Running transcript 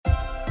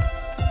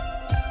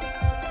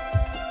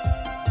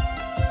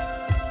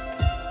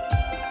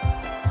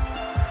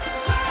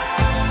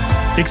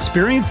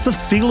Experience the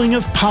feeling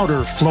of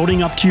powder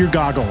floating up to your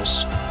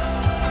goggles.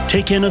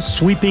 Take in a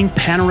sweeping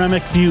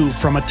panoramic view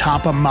from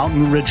atop a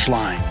mountain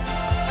ridgeline.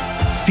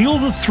 Feel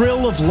the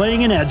thrill of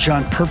laying an edge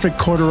on perfect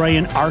corduroy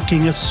and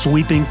arcing a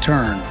sweeping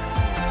turn.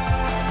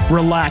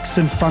 Relax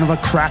in front of a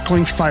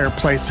crackling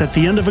fireplace at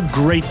the end of a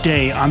great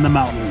day on the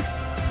mountain.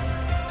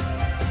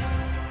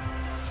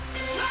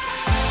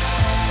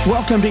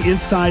 Welcome to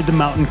Inside the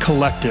Mountain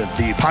Collective,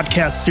 the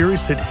podcast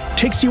series that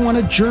takes you on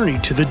a journey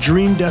to the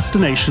dream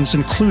destinations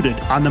included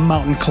on the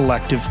Mountain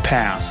Collective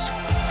Pass.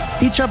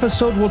 Each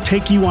episode will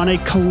take you on a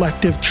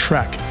collective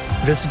trek,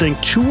 visiting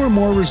 2 or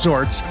more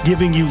resorts,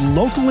 giving you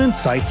local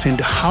insights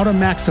into how to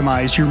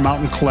maximize your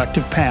Mountain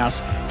Collective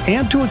Pass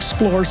and to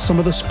explore some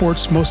of the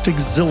sport's most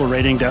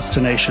exhilarating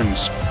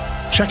destinations.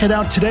 Check it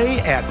out today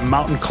at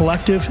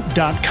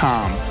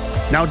mountaincollective.com.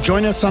 Now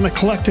join us on a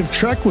collective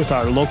trek with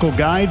our local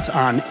guides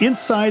on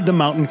Inside the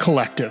Mountain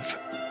Collective.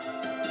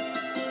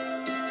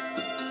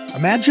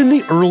 Imagine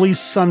the early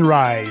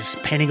sunrise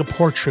painting a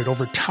portrait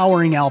over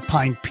towering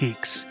alpine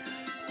peaks,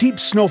 deep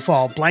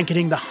snowfall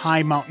blanketing the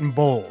high mountain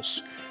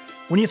bowls.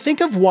 When you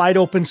think of wide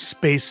open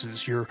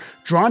spaces, you're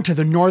drawn to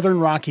the northern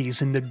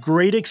Rockies and the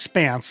great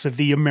expanse of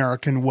the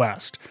American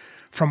West.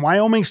 From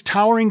Wyoming's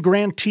towering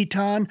Grand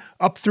Teton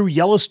up through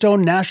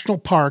Yellowstone National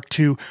Park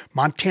to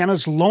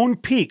Montana's Lone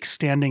Peak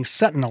standing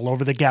sentinel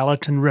over the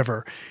Gallatin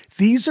River,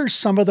 these are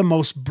some of the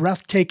most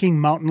breathtaking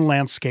mountain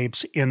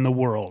landscapes in the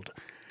world.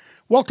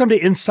 Welcome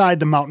to Inside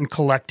the Mountain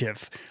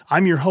Collective.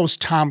 I'm your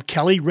host, Tom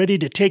Kelly, ready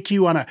to take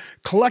you on a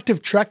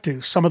collective trek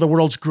to some of the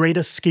world's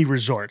greatest ski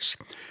resorts.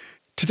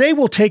 Today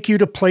we'll take you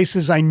to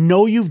places I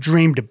know you've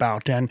dreamed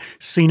about and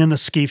seen in the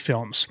ski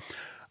films.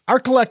 Our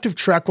collective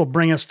trek will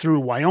bring us through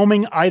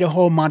Wyoming,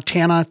 Idaho,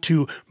 Montana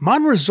to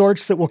mountain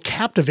resorts that will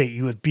captivate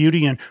you with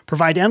beauty and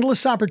provide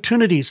endless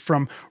opportunities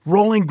from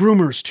rolling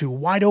groomers to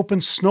wide open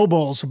snow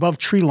bowls above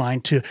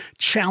treeline to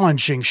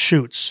challenging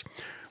chutes.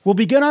 We'll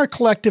begin our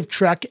collective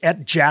trek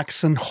at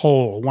Jackson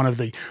Hole, one of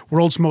the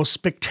world's most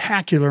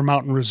spectacular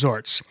mountain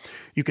resorts.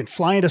 You can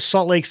fly into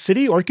Salt Lake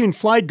City or you can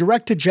fly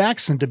direct to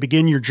Jackson to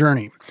begin your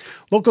journey.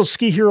 Local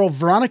ski hero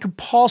Veronica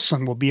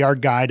Paulsen will be our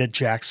guide at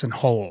Jackson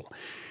Hole.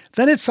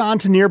 Then it's on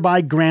to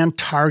nearby Grand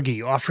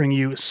Targhee, offering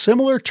you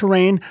similar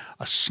terrain,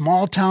 a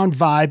small town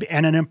vibe,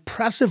 and an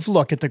impressive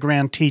look at the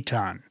Grand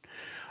Teton.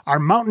 Our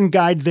mountain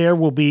guide there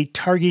will be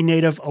Targhee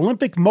native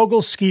Olympic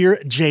mogul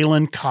skier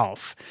Jaelin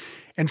Kauf.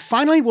 And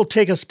finally, we'll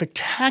take a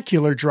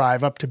spectacular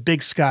drive up to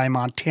Big Sky,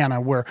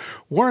 Montana, where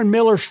Warren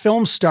Miller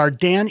film star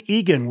Dan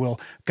Egan will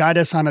guide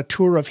us on a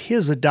tour of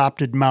his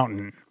adopted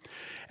mountain.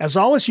 As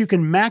always, you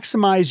can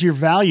maximize your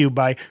value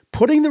by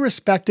putting the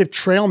respective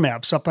trail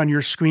maps up on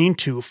your screen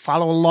to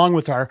follow along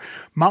with our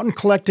Mountain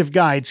Collective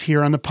guides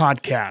here on the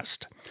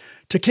podcast.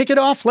 To kick it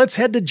off, let's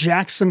head to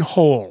Jackson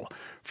Hole.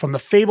 From the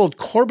fabled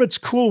Corbett's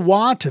Cool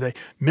Wah to the $1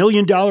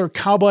 Million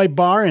Cowboy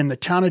Bar in the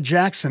town of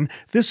Jackson,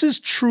 this is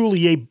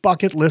truly a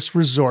bucket list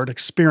resort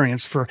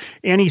experience for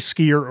any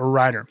skier or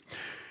rider.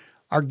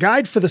 Our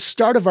guide for the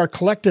start of our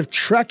collective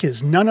trek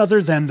is none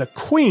other than the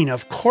queen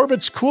of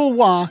Corbett's Cool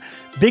Wah,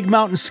 big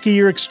mountain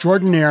skier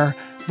extraordinaire,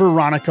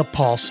 Veronica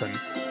Paulsen.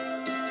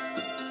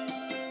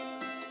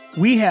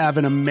 We have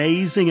an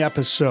amazing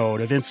episode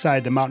of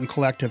Inside the Mountain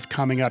Collective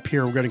coming up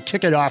here. We're going to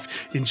kick it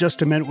off in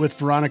just a minute with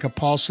Veronica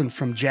Paulsen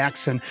from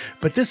Jackson.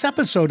 But this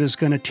episode is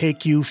going to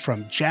take you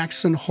from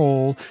Jackson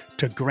Hole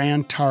to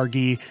Grand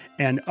Targhee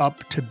and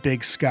up to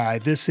Big Sky.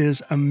 This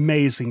is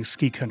amazing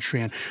ski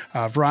country. And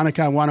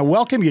Veronica, I want to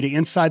welcome you to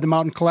Inside the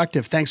Mountain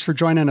Collective. Thanks for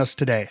joining us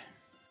today.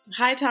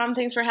 Hi, Tom.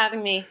 Thanks for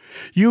having me.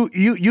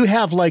 You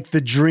have like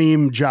the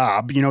dream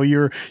job. You know,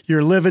 you're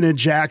living in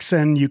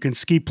Jackson. You can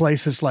ski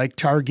places like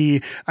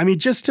Targhee. I mean,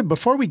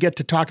 before we get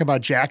to talk about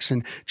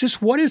Jackson,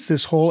 just what is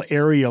this whole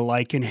area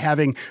like in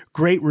having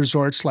great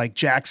resorts like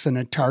Jackson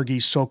and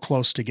Targhee so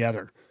close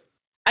together?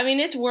 I mean,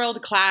 it's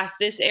world class.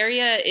 This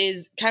area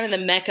is kind of the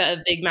mecca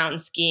of big mountain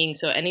skiing.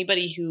 So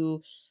anybody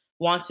who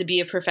wants to be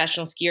a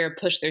professional skier or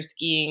push their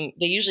skiing,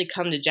 they usually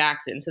come to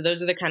Jackson. So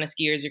those are the kind of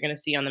skiers you're going to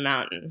see on the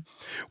mountain.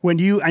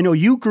 I know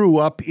you grew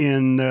up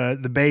in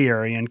the Bay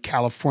Area in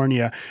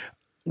California.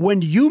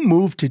 When you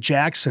moved to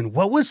Jackson,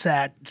 what was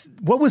that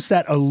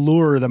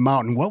allure of the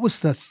mountain? What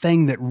was the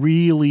thing that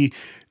really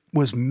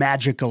was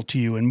magical to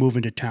you in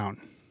moving to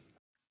town?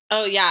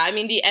 Oh, yeah. I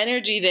mean, the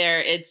energy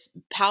there, it's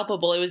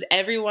palpable. It was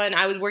everyone.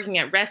 I was working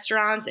at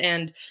restaurants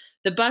and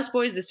the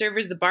busboys, the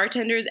servers, the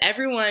bartenders,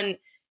 everyone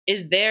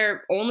is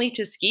there only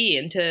to ski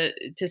and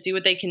to see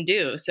what they can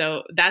do.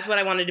 So that's what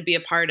I wanted to be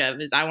a part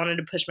of, is I wanted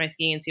to push my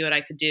skiing and see what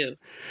I could do.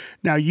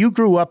 Now, you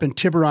grew up in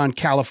Tiburon,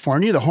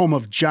 California, the home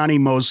of Johnny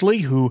Mosley,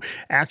 who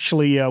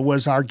actually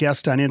was our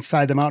guest on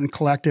Inside the Mountain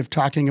Collective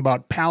talking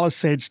about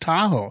Palisades,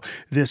 Tahoe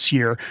this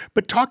year.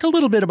 But talk a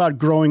little bit about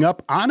growing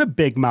up on a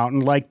big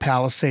mountain like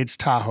Palisades,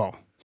 Tahoe.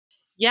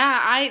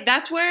 Yeah,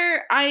 that's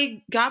where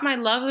I got my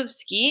love of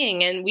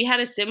skiing. And we had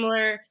a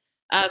similar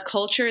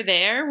culture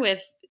there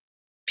with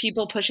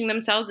people pushing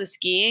themselves to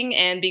skiing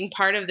and being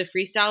part of the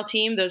freestyle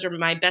team. Those are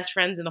my best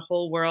friends in the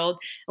whole world.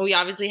 And we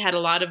obviously had a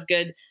lot of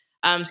good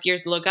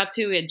skiers to look up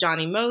to. We had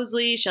Johnny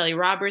Mosley, Shelley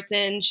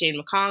Robertson,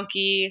 Shane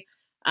McConkey.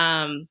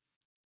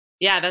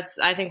 Yeah, that's,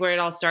 I think, where it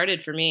all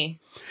started for me.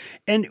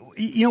 And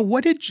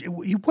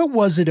what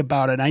was it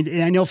about it?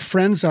 I know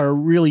friends are a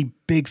really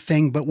big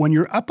thing, but when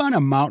you're up on a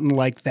mountain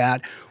like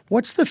that,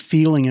 what's the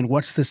feeling and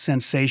what's the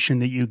sensation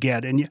that you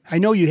get? And I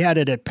know you had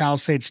it at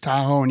Palisades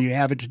Tahoe and you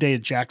have it today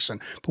at Jackson,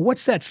 but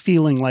what's that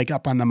feeling like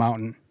up on the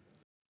mountain?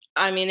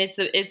 I mean, it's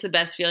the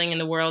best feeling in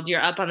the world. You're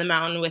up on the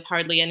mountain with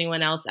hardly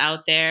anyone else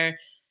out there.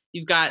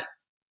 You've got,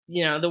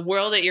 the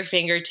world at your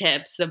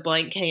fingertips, the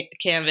blank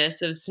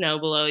canvas of snow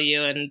below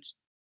you, and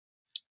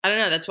I don't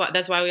know.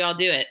 That's why we all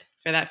do it,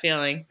 for that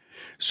feeling.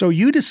 So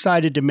you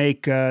decided to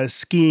make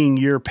skiing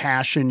your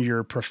passion,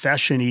 your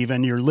profession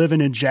even. You're living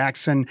in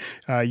Jackson.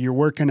 You're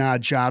working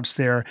odd jobs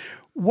there.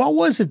 What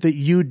was it that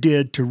you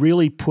did to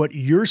really put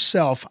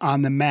yourself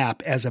on the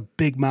map as a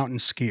big mountain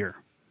skier?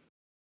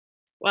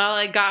 Well,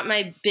 I got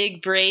my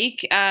big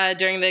break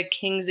during the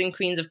Kings and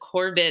Queens of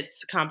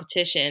Corbett's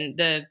competition.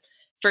 The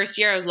first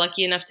year I was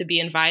lucky enough to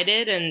be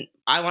invited, and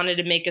I wanted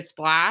to make a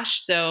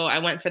splash, so I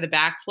went for the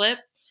backflip.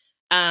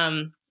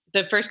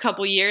 The first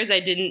couple years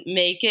I didn't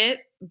make it,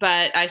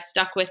 but I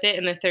stuck with it.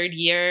 In the third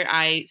year,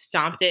 I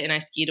stomped it and I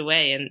skied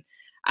away, and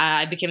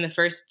I became the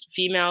first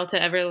female to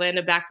ever land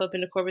a backflip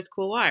into Corbett's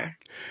Couloir.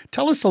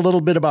 Tell us a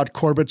little bit about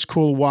Corbett's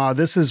Couloir.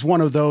 This is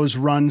one of those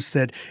runs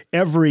that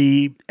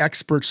every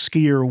expert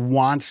skier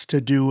wants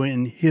to do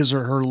in his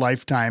or her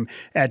lifetime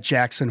at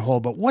Jackson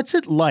Hole. But what's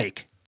it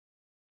like?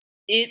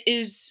 It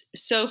is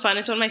so fun.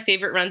 It's one of my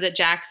favorite runs at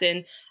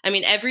Jackson. I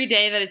mean, every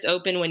day that it's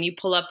open, when you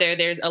pull up there,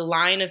 there's a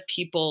line of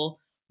people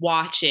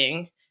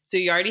watching. So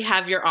you already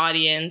have your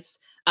audience.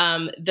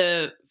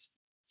 The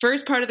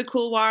first part of the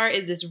couloir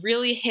is this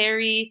really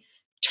hairy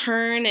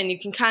turn, and you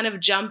can kind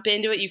of jump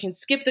into it. You can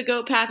skip the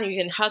goat path and you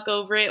can huck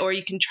over it, or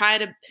you can try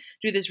to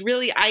do this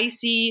really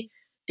icy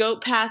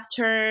goat path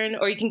turn,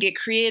 or you can get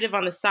creative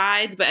on the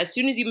sides. But as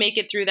soon as you make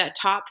it through that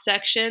top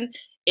section,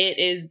 it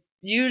is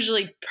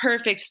usually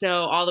perfect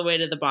snow all the way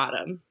to the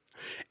bottom.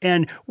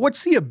 And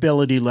what's the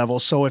ability level?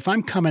 So if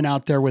I'm coming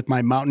out there with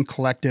my Mountain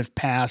Collective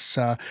pass,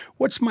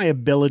 what's my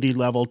ability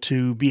level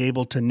to be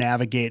able to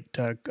navigate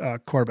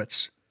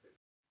Corbett's?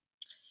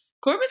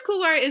 Corbett's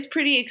Couloir is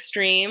pretty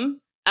extreme.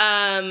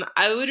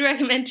 I would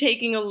recommend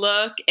taking a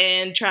look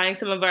and trying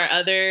some of our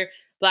other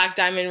Black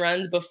Diamond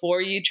runs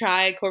before you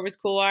try Corbett's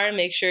Couloir and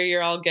make sure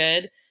you're all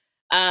good.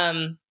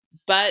 But,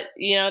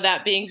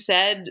 that being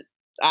said,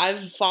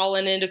 I've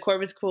fallen into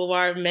Corbett's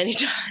Couloir many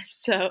times,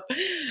 so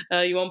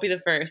you won't be the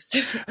first.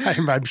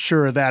 I'm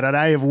sure of that, and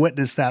I have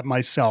witnessed that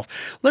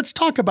myself. Let's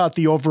talk about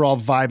the overall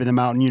vibe of the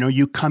mountain.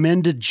 You come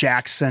into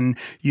Jackson,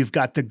 you've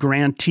got the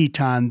Grand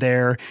Teton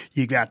there,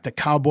 you got the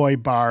Cowboy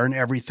Bar and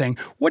everything.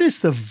 What is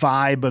the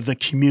vibe of the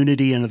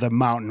community and of the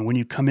mountain when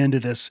you come into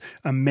this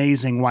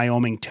amazing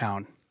Wyoming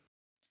town?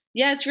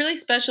 Yeah, it's really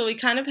special. We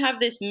kind of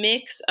have this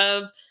mix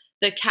of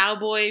the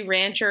cowboy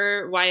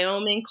rancher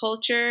Wyoming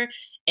culture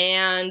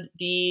and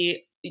the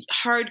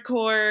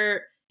hardcore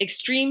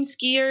extreme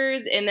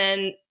skiers. And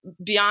then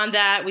beyond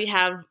that, we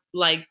have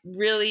like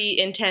really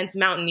intense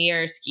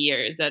mountaineer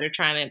skiers that are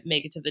trying to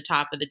make it to the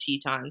top of the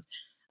Tetons.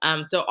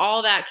 So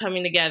all that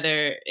coming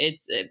together,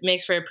 it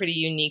makes for a pretty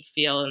unique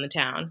feel in the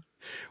town.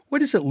 What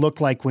does it look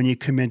like when you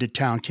come into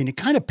town? Can you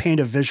kind of paint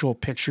a visual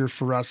picture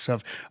for us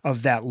of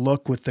that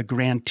look with the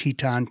Grand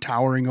Teton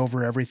towering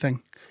over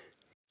everything?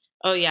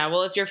 Oh, yeah.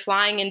 Well, if you're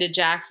flying into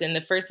Jackson,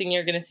 the first thing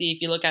you're going to see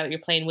if you look out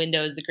your plane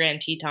window is the Grand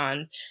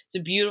Tetons. It's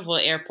a beautiful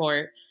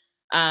airport.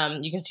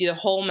 You can see the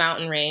whole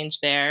mountain range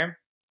there.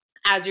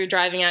 As you're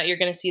driving out, you're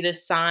going to see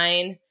this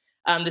sign,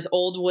 this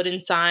old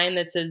wooden sign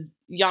that says,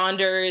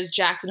 "Yonder is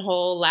Jackson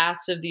Hole,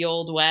 last of the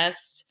Old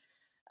West."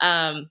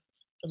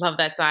 Love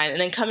that sign.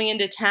 And then coming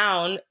into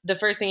town, the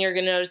first thing you're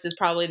going to notice is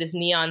probably this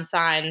neon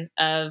sign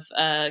of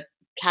a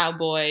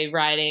cowboy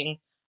riding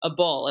a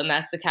bull, and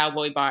that's the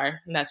Cowboy Bar,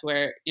 and that's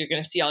where you're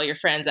going to see all your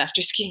friends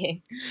after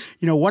skiing.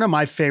 One of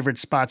my favorite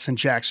spots in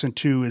Jackson,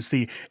 too, is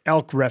the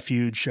elk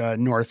refuge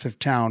north of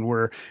town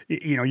where,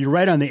 you're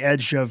right on the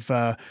edge of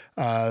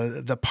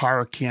the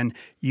park and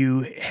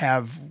you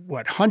have,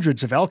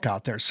 hundreds of elk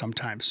out there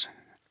sometimes.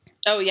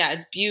 Oh, yeah,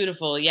 it's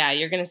beautiful. Yeah,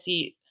 you're going to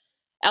see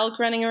elk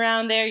running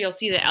around there. You'll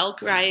see the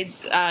elk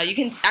rides. You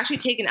can actually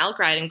take an elk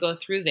ride and go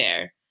through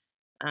there.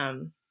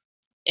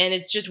 And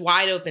it's just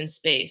wide open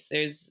space.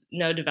 There's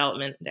no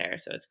development there,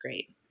 so it's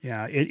great.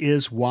 Yeah, it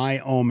is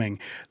Wyoming.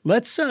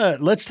 Let's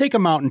take a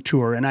mountain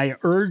tour, and I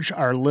urge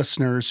our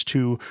listeners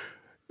to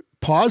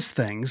pause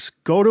things,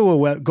 go to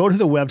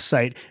the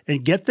website,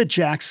 and get the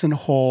Jackson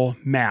Hole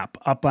map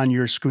up on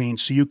your screen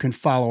so you can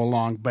follow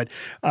along. But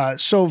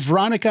so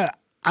Veronica,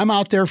 I'm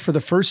out there for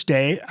the first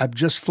day. I've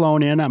just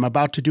flown in. I'm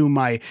about to do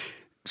my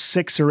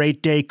 6 or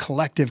 8 day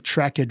collective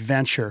trek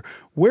adventure.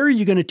 Where are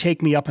you going to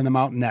take me up on the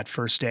mountain that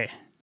first day?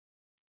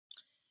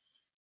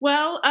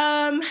 Well,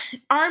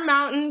 our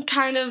mountain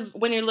kind of,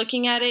 when you're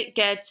looking at it,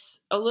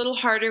 gets a little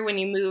harder when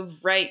you move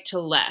right to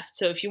left.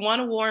 So if you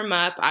want to warm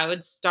up, I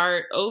would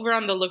start over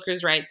on the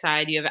looker's right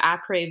side. You have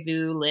Après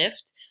Vu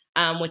Lift,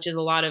 which is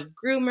a lot of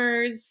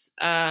groomers,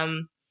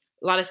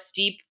 a lot of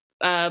steep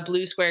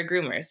blue square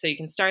groomers. So you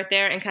can start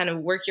there and kind of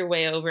work your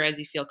way over as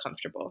you feel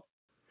comfortable.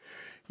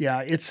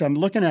 Yeah, I'm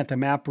looking at the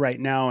map right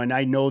now, and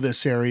I know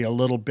this area a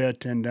little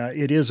bit, and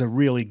it is a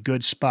really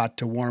good spot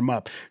to warm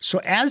up. So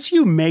as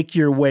you make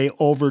your way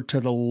over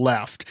to the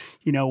left,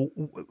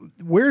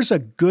 where's a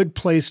good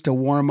place to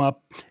warm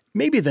up?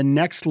 Maybe the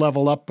next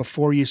level up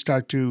before you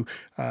start to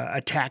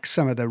attack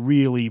some of the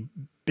really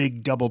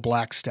big double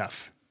black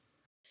stuff.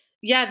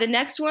 Yeah, the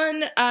next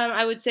one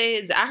I would say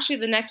is actually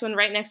the next one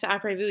right next to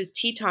Après-Vu is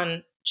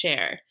Teton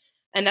Chair.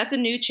 And that's a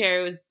new chair.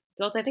 It was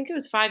built, I think it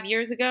was 5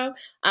 years ago.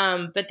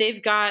 But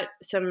they've got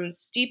some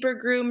steeper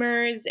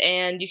groomers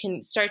and you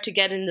can start to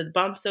get into the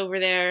bumps over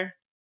there.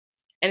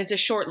 And it's a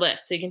short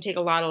lift, so you can take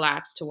a lot of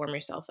laps to warm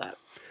yourself up.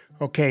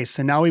 Okay,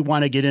 so now we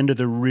want to get into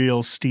the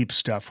real steep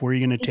stuff. Where are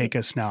you going to take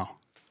us now?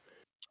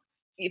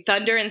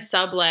 Thunder and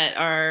Sublet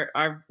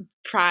are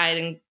pride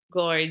and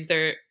glories.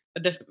 They're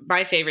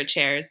my favorite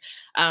chairs.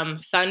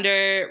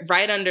 Thunder,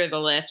 right under the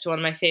lift. One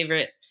of my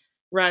favorite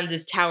runs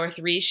is Tower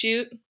 3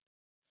 Shoot.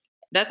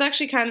 That's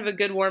actually kind of a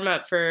good warm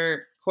up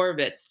for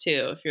Corbett's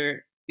too,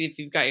 if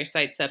you've got your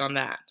sights set on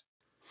that.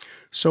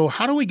 So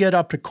how do we get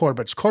up to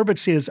Corbett's?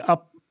 Corbett's is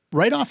up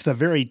right off the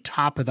very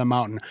top of the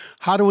mountain.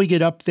 How do we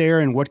get up there,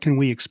 and what can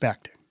we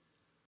expect?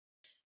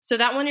 So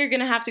that one, you're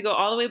going to have to go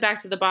all the way back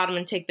to the bottom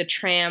and take the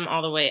tram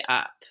all the way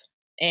up.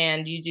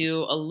 And you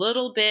do a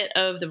little bit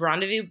of the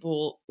Rendezvous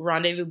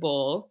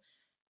Bowl.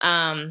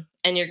 And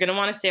you're going to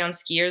want to stay on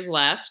skier's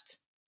left.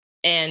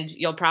 And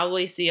you'll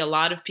probably see a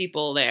lot of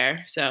people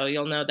there. So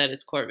you'll know that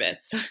it's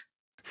Corbett's.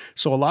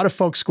 So a lot of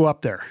folks go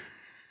up there.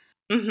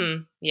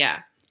 Mm-hmm.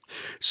 Yeah.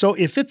 So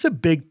if it's a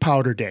big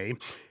powder day,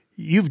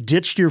 you've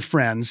ditched your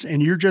friends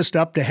and you're just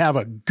up to have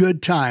a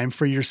good time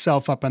for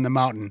yourself up on the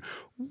mountain.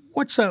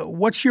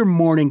 What's your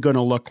morning going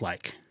to look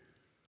like?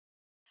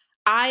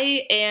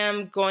 I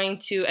am going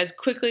to, as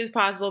quickly as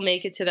possible,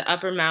 make it to the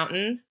upper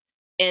mountain,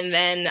 and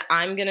then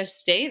I'm going to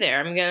stay there.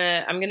 I'm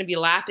going to be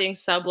lapping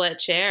Sublet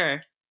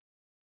Chair,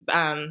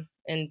 and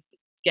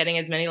getting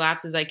as many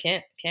laps as I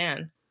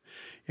can.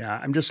 Yeah,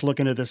 I'm just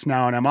looking at this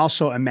now, and I'm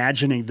also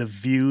imagining the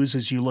views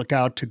as you look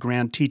out to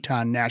Grand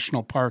Teton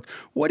National Park.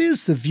 What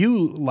is the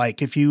view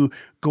like if you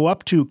go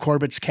up to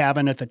Corbett's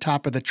cabin at the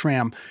top of the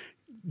tram?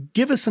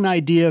 Give us an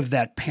idea of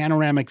that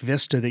panoramic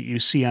vista that you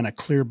see on a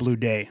clear blue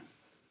day.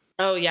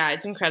 Oh, yeah,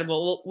 it's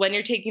incredible. Well, when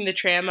you're taking the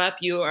tram up,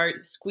 you are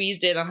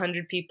squeezed in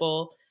 100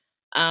 people,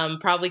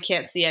 probably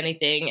can't see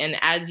anything. And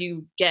as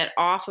you get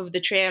off of the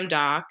tram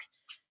dock,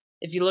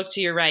 if you look to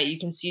your right, you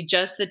can see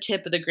just the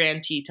tip of the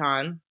Grand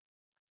Teton.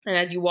 And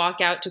as you walk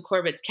out to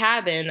Corbett's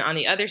cabin on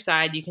the other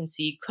side, you can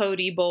see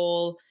Cody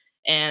Bowl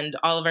and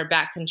all of our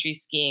backcountry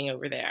skiing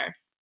over there.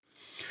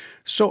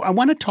 So I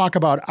want to talk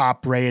about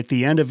Après at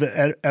the end of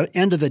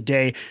the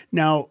day.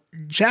 Now,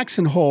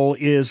 Jackson Hole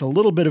is a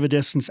little bit of a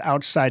distance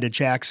outside of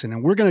Jackson,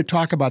 and we're going to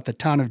talk about the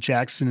town of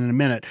Jackson in a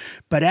minute.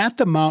 But at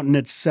the mountain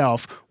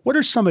itself, what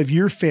are some of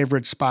your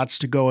favorite spots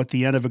to go at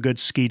the end of a good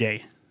ski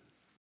day?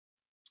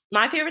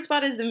 My favorite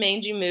spot is the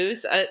Mangy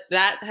Moose.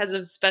 That has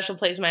a special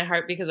place in my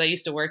heart because I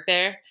used to work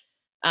there.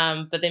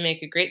 But they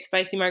make a great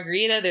spicy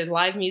margarita. There's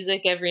live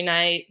music every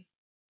night.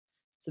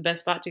 It's the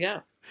best spot to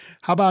go.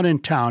 How about in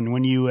town?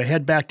 When you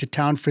head back to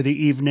town for the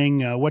evening,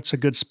 what's a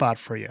good spot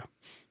for you?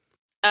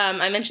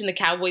 I mentioned the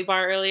Cowboy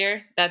Bar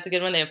earlier. That's a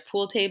good one. They have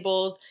pool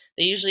tables.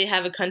 They usually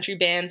have a country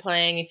band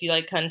playing if you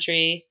like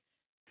country.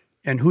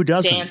 And who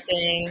doesn't?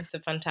 Dancing. It's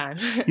a fun time.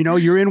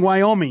 You're in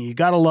Wyoming. You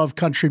got to love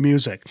country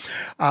music.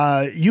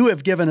 You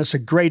have given us a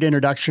great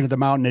introduction to the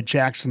mountain at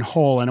Jackson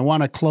Hole, and I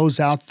want to close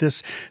out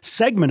this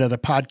segment of the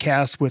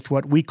podcast with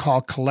what we call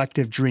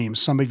collective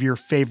dreams. Some of your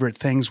favorite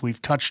things. We've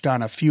touched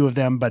on a few of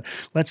them, but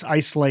let's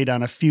isolate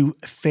on a few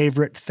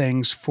favorite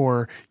things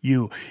for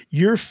you.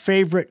 Your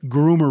favorite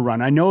groomer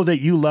run. I know that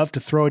you love to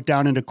throw it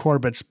down into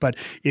Corbett's, but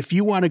if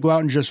you want to go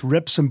out and just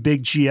rip some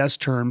big GS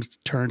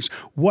turns,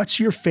 what's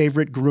your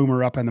favorite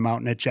groomer up on the mountain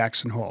at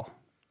Jackson Hole?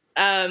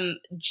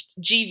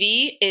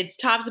 GV, it's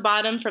top to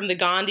bottom from the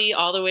Gandhi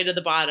all the way to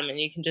the bottom, and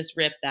you can just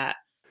rip that.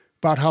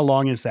 About how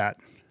long is that?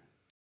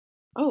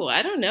 Oh,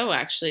 I don't know,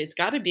 actually. It's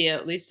got to be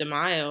at least a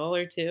mile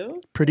or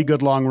two. Pretty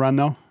good long run,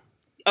 though?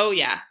 Oh,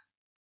 yeah.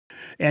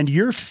 And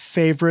your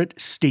favorite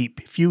steep,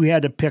 if you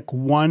had to pick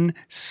one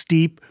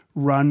steep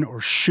run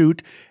or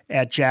shoot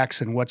at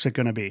Jackson, what's it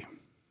going to be?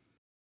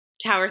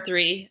 Tower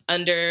 3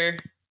 under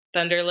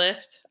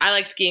Thunderlift. I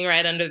like skiing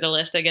right under the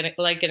lift. I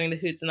like getting the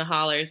hoots and the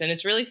hollers, and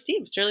it's really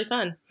steep. It's really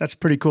fun. That's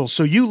pretty cool.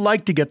 So you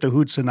like to get the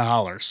hoots and the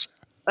hollers.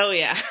 Oh,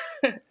 yeah.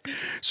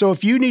 So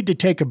if you need to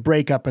take a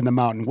break up in the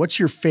mountain, what's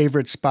your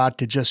favorite spot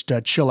to just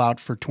chill out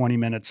for 20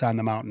 minutes on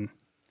the mountain?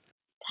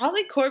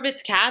 Probably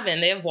Corbett's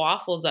cabin. They have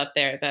waffles up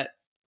there that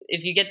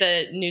if you get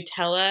the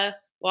Nutella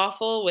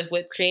waffle with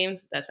whipped cream,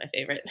 that's my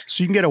favorite.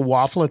 So you can get a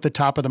waffle at the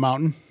top of the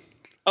mountain?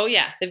 Oh,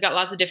 yeah. They've got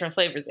lots of different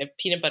flavors. They have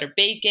peanut butter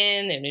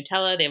bacon, they have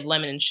Nutella, they have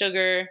lemon and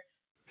sugar.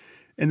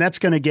 And that's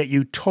going to get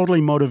you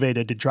totally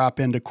motivated to drop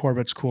into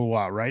Corbett's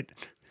Couloir, right?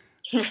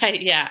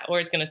 Right, yeah, or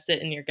it's going to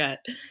sit in your gut.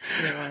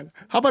 Either one.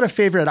 How about a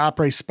favorite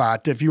après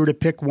spot? If you were to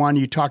pick one,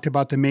 you talked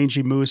about the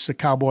Mangy Moose, the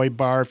Cowboy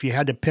Bar. If you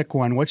had to pick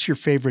one, what's your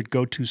favorite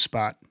go-to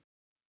spot?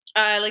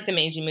 I like the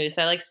Mangy Moose.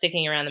 I like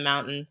sticking around the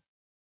mountain.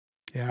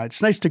 Yeah,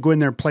 it's nice to go in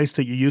there, a place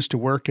that you used to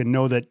work, and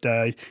know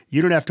that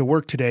you don't have to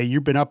work today.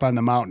 You've been up on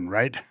the mountain,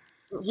 right?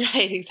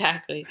 Right,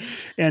 exactly.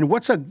 And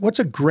what's a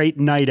great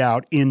night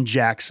out in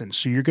Jackson?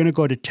 So you're going to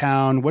go to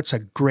town. What's a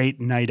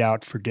great night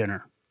out for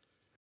dinner?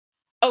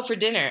 Oh, for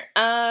dinner.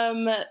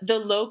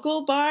 The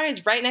local bar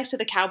is right next to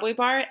the Cowboy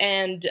Bar,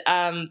 and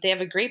they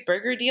have a great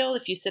burger deal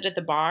if you sit at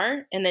the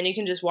bar, and then you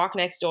can just walk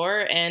next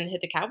door and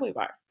hit the Cowboy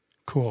Bar.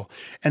 Cool.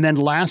 And then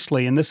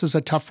lastly, and this is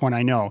a tough one,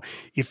 I know,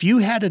 if you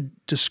had to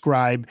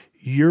describe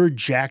your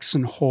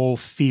Jackson Hole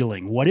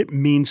feeling, what it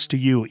means to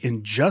you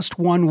in just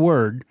one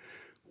word,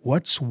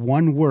 what's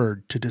one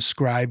word to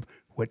describe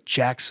what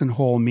Jackson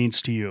Hole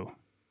means to you?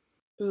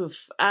 Oof.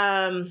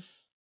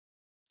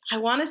 I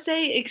want to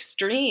say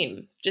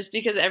extreme, just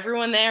because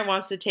everyone there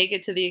wants to take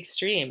it to the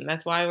extreme.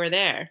 That's why we're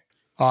there.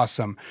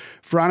 Awesome.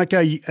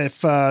 Veronica,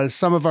 if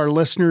some of our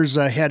listeners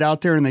head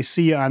out there and they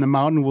see you on the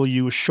mountain, will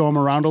you show them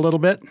around a little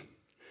bit?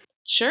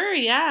 Sure,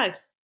 yeah.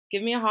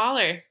 Give me a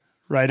holler.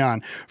 Right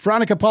on.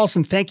 Veronica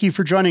Paulsen, thank you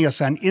for joining us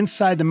on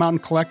Inside the Mountain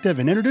Collective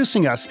and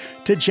introducing us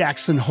to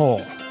Jackson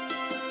Hole.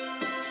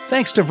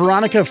 Thanks to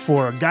Veronica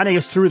for guiding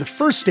us through the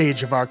first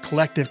stage of our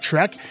collective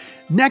trek.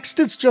 Next,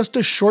 it's just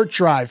a short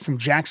drive from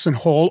Jackson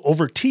Hole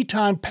over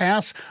Teton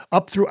Pass,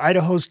 up through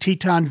Idaho's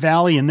Teton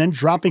Valley, and then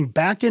dropping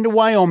back into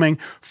Wyoming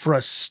for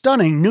a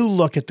stunning new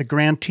look at the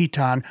Grand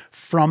Teton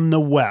from the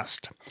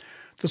west.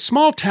 The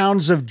small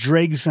towns of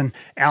Driggs and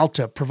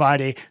Alta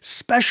provide a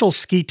special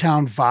ski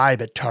town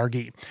vibe at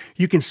Targhee.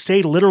 You can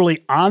stay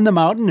literally on the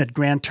mountain at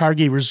Grand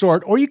Targhee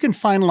Resort, or you can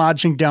find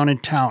lodging down in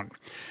town.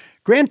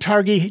 Grand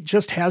Targhee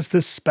just has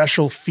this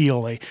special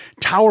feel, a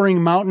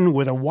towering mountain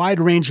with a wide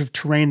range of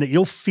terrain that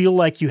you'll feel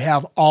like you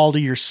have all to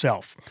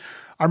yourself.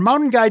 Our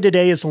mountain guide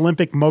today is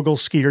Olympic mogul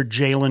skier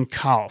Jaelin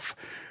Kauf.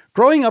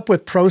 Growing up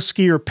with pro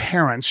skier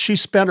parents, she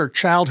spent her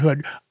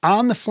childhood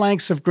on the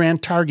flanks of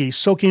Grand Targhee,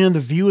 soaking in the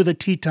view of the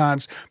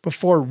Tetons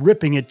before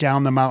ripping it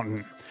down the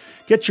mountain.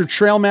 Get your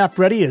trail map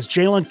ready as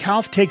Jaelin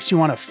Kauf takes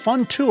you on a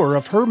fun tour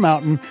of her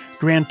mountain,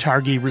 Grand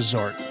Targhee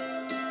Resort.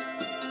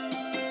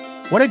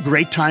 What a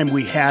great time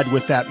we had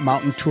with that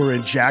mountain tour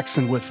in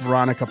Jackson with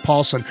Veronica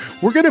Paulsen.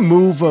 We're going to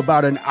move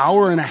about an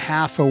hour and a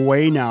half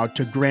away now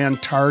to Grand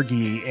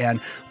Targhee, and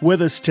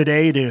with us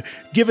today to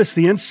give us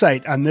the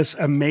insight on this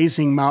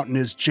amazing mountain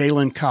is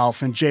Jaelin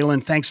Kauf. And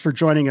Jaelin, thanks for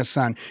joining us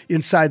on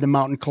Inside the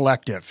Mountain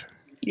Collective.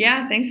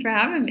 Yeah, thanks for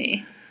having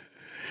me.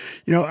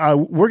 You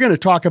know, we're going to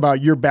talk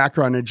about your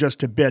background in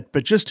just a bit,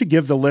 but just to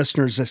give the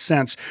listeners a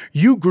sense,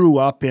 you grew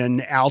up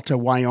in Alta,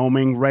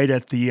 Wyoming, right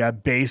at the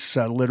base,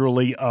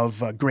 literally,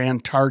 of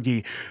Grand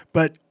Targhee.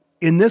 But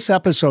in this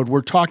episode,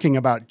 we're talking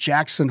about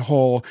Jackson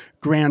Hole,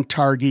 Grand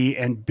Targhee,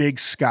 and Big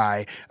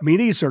Sky. I mean,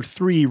 these are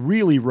three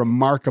really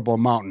remarkable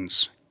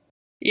mountains.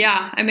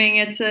 Yeah, I mean,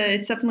 it's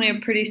definitely a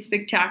pretty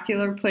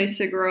spectacular place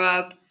to grow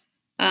up.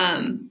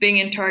 Being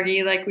in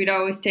Targhee, like we'd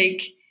always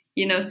take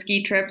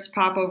ski trips,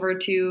 pop over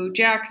to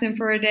Jackson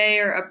for a day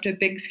or up to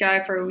Big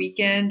Sky for a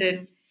weekend.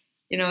 And,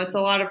 it's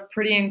a lot of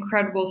pretty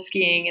incredible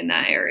skiing in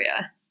that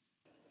area.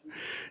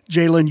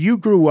 Jaelin, you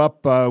grew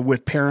up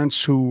with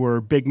parents who were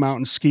big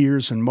mountain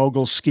skiers and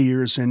mogul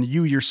skiers, and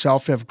you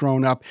yourself have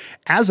grown up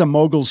as a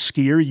mogul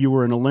skier. You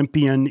were an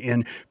Olympian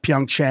in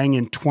Pyeongchang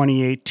in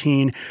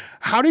 2018.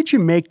 How did you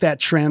make that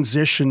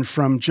transition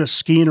from just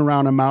skiing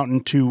around a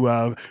mountain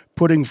to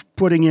putting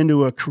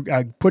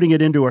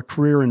it into a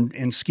career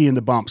in skiing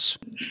the bumps?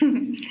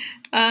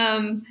 Yeah,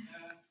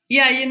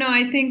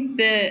 I think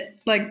that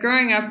like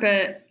growing up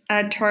at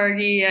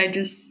Targhee,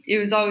 it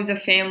was always a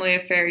family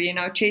affair,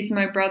 chasing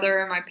my brother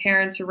and my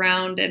parents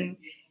around. And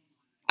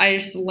I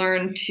just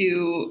learned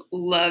to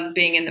love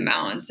being in the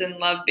mountains and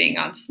love being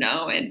on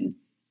snow. And,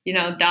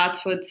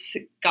 that's what's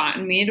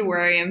gotten me to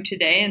where I am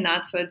today. And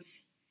that's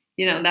what's,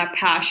 that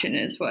passion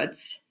is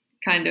what's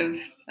kind of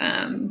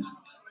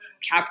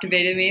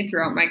captivated me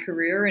throughout my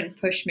career and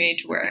pushed me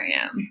to where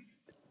I am.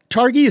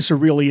 Targhee is a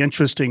really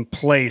interesting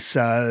place.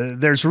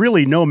 There's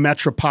really no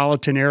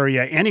metropolitan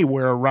area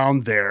anywhere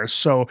around there.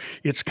 So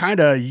it's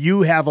kind of,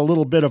 you have a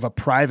little bit of a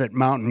private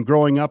mountain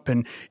growing up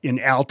in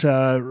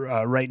Alta,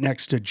 right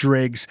next to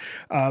Driggs.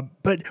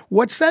 But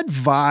what's that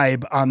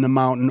vibe on the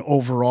mountain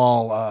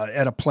overall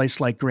at a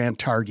place like Grand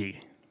Targhee?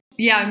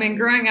 Yeah, I mean,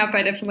 growing up,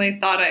 I definitely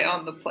thought I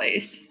owned the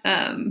place.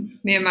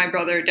 Me and my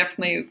brother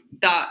definitely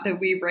thought that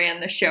we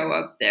ran the show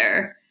up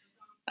there.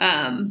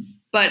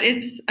 But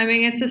it's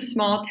a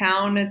small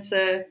town. It's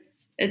a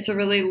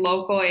really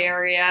local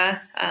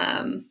area.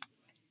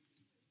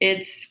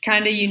 It's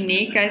kind of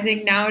unique, I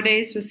think,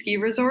 nowadays with ski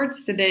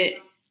resorts that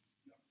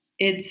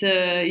it's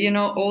a,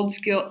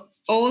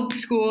 old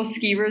school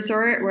ski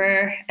resort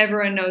where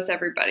everyone knows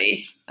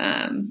everybody.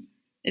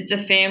 It's a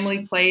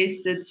family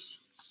place that's,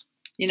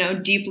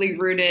 deeply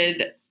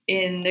rooted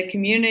in the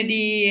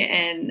community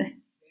and,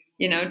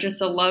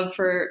 just a love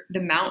for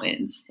the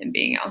mountains and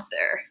being out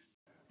there.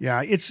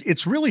 Yeah,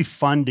 it's really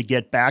fun to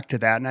get back to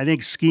that. And I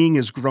think skiing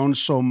has grown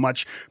so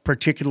much,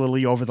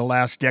 particularly over the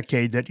last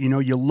decade, that,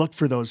 you look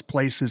for those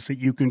places that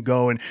you can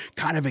go and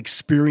kind of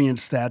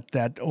experience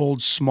that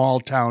old small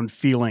town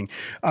feeling.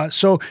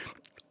 So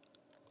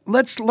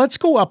let's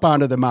go up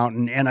onto the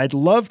mountain, and I'd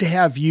love to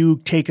have you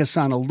take us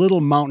on a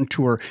little mountain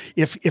tour.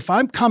 If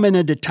I'm coming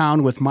into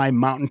town with my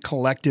mountain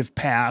collective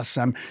pass,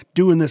 I'm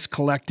doing this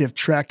collective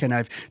trek, and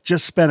I've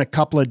just spent a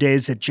couple of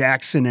days at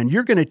Jackson, and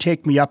you're going to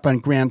take me up on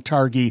Grand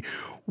Targhee.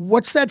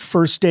 What's that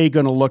first day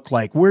going to look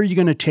like? Where are you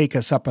going to take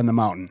us up on the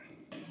mountain?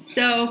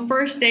 So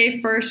first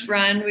day, first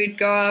run, we'd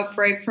go up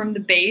right from the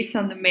base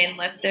on the main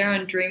lift there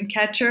on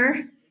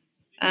Dreamcatcher.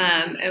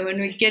 And when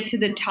we get to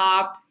the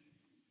top,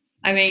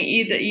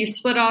 either you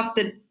split off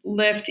the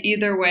lift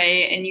either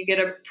way, and you get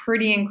a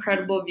pretty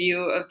incredible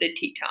view of the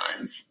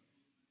Tetons.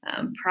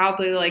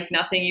 Probably like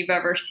nothing you've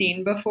ever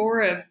seen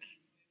before. Of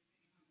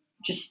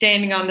just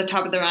standing on the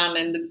top of the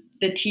mountain,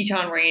 the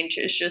Teton range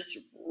is just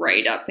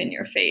right up in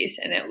your face,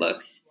 and it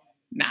looks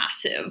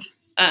massive.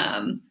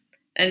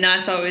 And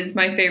that's always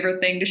my favorite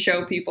thing to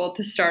show people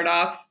to start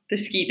off the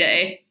ski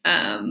day.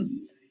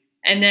 And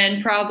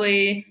then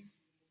probably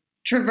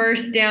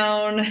traverse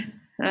down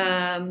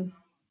the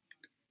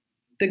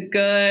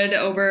Good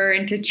over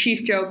into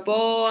Chief Joe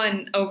Bowl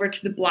and over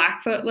to the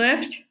Blackfoot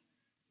lift.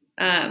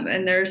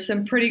 And there's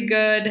some pretty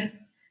good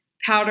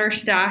powder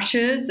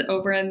stashes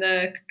over in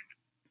the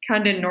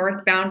kind of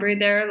north boundary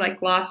there,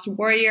 like Lost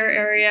Warrior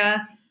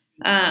area,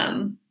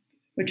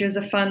 which is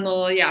a fun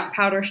little,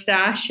 powder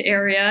stash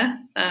area.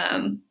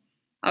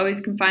 Always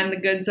can find the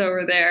goods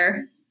over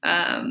there.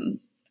 And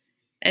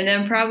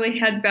then probably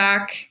head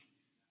back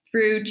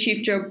through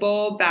Chief Joe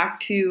Bowl back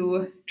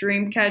to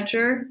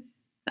Dreamcatcher.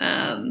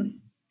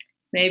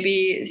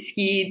 Maybe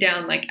ski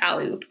down like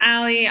Alley Oop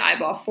Alley,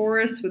 Eyeball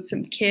Forest with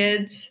some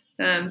kids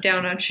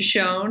down on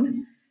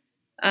Shoshone.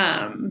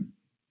 And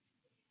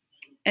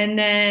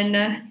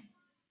then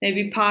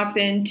maybe pop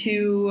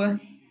into,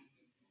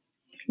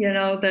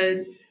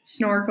 the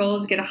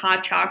snorkels, get a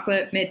hot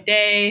chocolate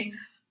midday,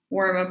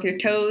 warm up your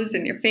toes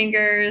and your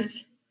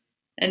fingers,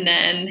 and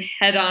then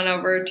head on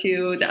over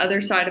to the other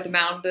side of the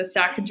mountain to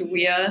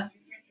Sacagawea,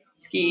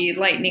 ski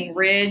Lightning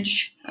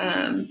Ridge.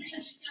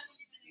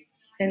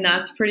 And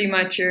that's pretty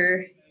much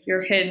you're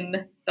hitting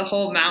the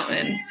whole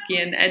mountain,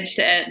 skiing edge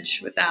to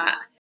edge with that.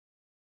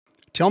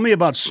 Tell me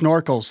about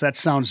snorkels. That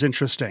sounds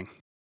interesting.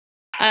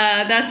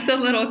 That's the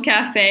little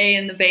cafe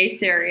in the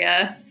base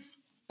area.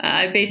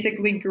 I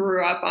basically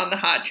grew up on the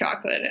hot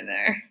chocolate in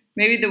there.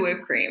 Maybe the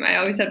whipped cream. I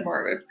always had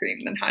more whipped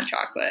cream than hot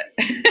chocolate.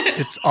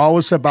 It's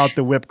always about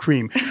the whipped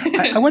cream.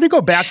 I want to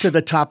go back to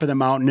the top of the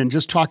mountain and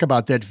just talk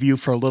about that view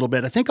for a little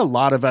bit. I think a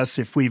lot of us,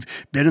 if we've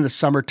been in the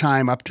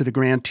summertime up to the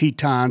Grand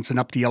Tetons and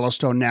up to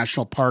Yellowstone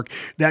National Park,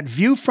 that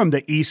view from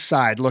the east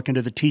side looking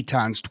to the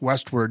Tetons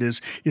westward is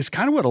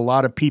kind of what a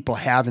lot of people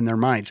have in their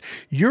minds.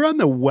 You're on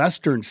the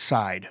western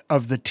side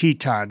of the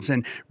Tetons,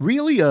 and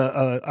really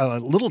a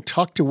little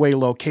tucked away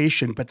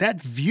location, but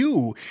that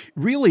view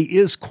really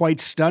is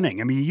quite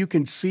stunning. I mean, you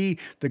can see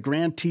the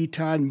Grand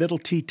Teton, Middle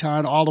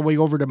Teton, all the way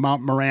over to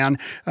Mount Moran.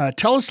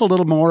 Tell us a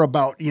little more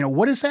about,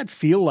 what does that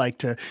feel like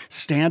to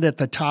stand at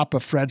the top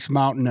of Fred's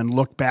Mountain and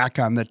look back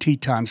on the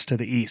Tetons to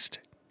the east?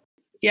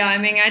 Yeah,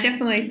 I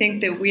definitely think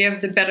that we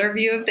have the better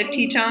view of the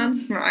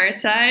Tetons from our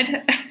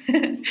side.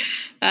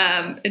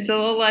 It's a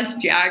little less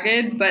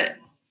jagged, but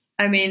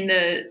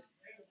the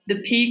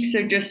peaks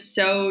are just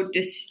so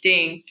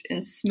distinct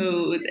and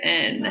smooth,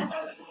 and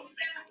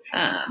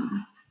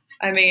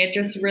it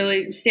just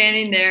really,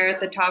 standing there at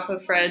the top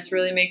of Fred's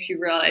really makes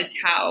you realize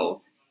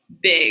how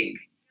big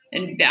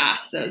and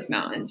vast those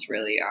mountains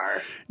really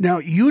are. Now,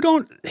 you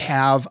don't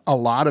have a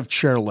lot of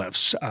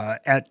chairlifts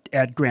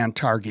at Grand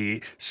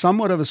Targhee,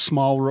 somewhat of a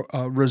small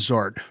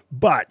resort,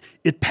 but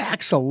it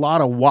packs a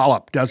lot of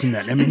wallop, doesn't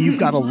it? You've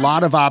got a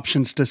lot of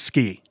options to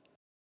ski.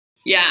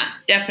 Yeah,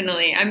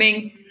 definitely.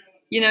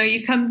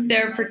 You come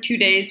there for 2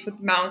 days with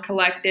the Mountain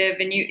Collective,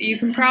 and you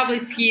can probably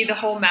ski the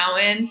whole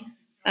mountain,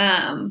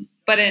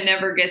 but it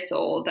never gets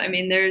old.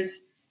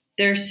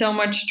 There's so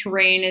much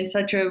terrain and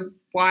such a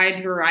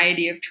wide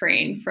variety of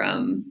terrain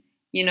from,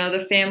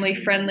 the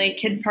family-friendly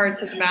kid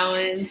parts of the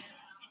mountains,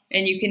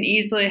 and you can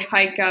easily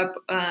hike up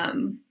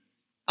on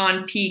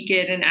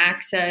Peaked and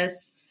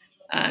Access,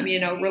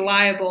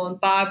 Reliable and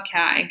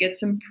Bobcat, and get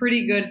some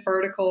pretty good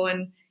vertical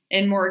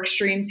and more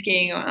extreme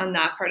skiing on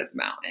that part of the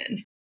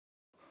mountain.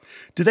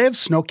 Do they have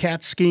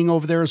snowcat skiing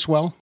over there as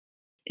well?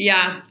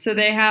 Yeah, so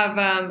they have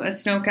a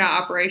snowcat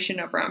operation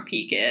over on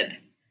Peaked,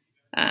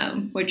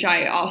 which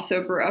I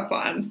also grew up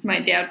on. My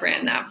dad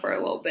ran that for a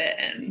little bit,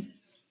 and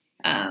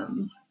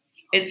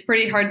it's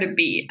pretty hard to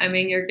beat.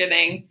 You're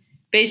getting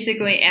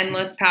basically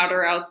endless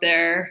powder out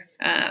there.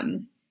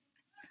 Can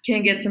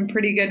get some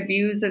pretty good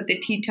views of the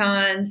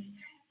Tetons,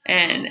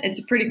 and it's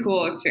a pretty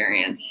cool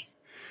experience.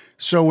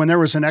 So when there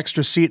was an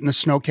extra seat in the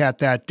snowcat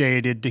that day,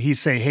 did he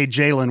say, "Hey,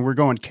 Jaelin, we're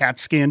going cat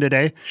skiing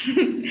today"?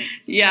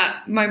 Yeah,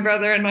 my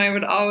brother and I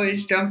would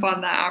always jump on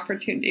that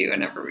opportunity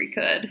whenever we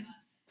could.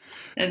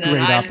 And then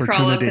Great I'd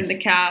crawl up opportunity. in the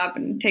cab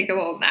and take a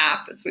little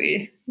nap as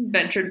we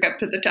ventured up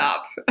to the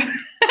top.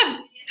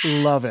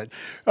 Love it.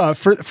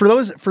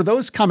 For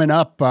those coming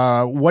up,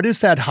 what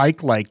is that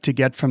hike like to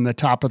get from the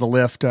top of the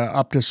lift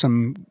up to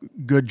some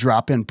good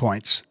drop-in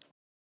points?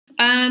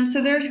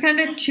 So there's kind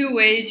of two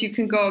ways you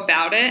can go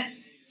about it.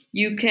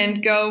 You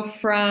can go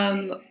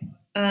from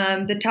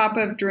the top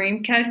of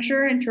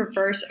Dreamcatcher and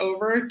traverse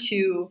over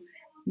to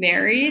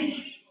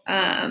Mary's.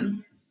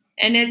 And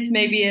it's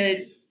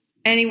maybe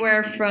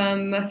anywhere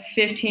from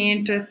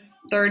 15 to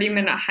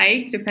 30-minute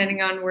hike,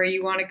 depending on where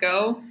you want to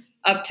go,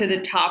 up to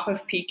the top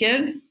of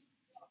Peaked.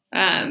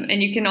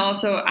 And you can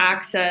also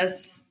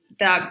access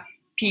that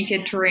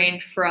peaked terrain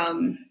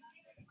from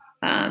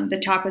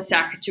the top of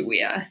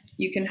Sacagawea.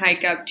 You can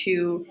hike up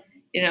to,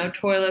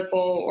 Toilet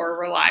Bowl or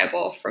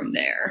Reliable from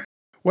there.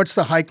 What's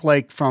the hike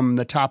like from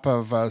the top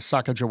of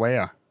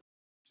Sacagawea?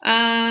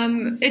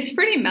 It's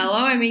pretty mellow.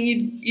 I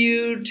mean,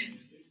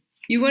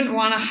 you wouldn't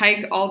want to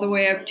hike all the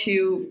way up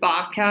to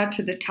Bobcat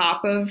to the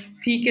top of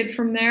Peaked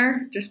from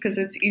there, just because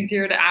it's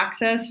easier to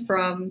access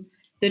from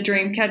the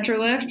Dreamcatcher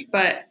lift.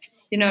 But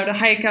to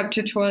hike up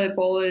to Toilet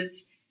Bowl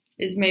is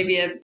maybe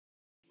a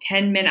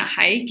 10-minute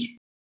hike.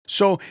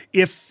 So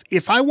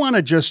if I want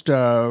to just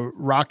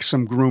rock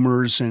some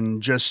groomers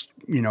and just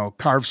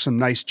carve some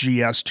nice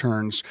GS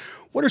turns,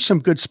 what are some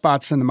good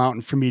spots in the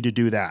mountain for me to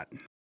do that?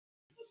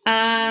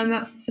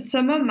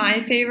 Some of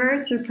my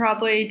favorites are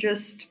probably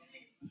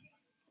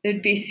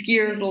it'd be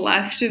skiers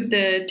left of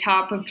the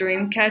top of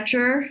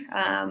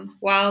Dreamcatcher.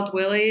 Wild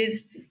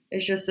Willie's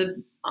is just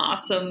an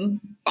awesome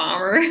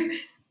bomber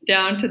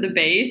down to the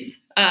base.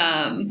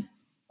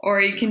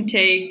 Or you can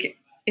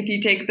if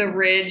you take the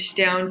ridge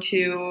down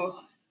to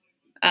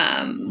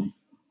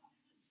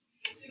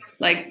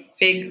like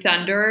Big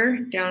Thunder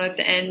down at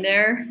the end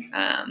there.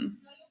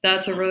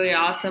 That's a really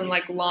awesome,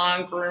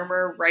 long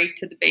groomer right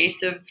to the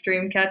base of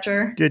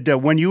Dreamcatcher. Did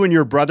when you and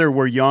your brother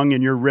were young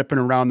and you're ripping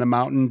around the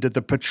mountain, did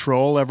the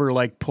patrol ever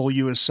pull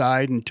you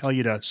aside and tell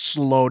you to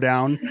slow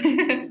down?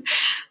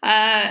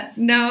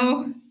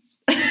 No,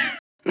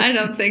 I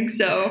don't think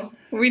so.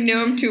 We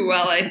knew him too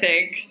well, I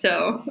think.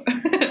 So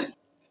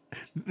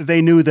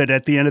they knew that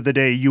at the end of the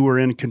day you were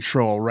in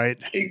control, right?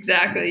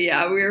 Exactly.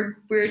 Yeah, we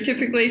were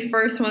typically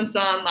first ones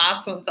on,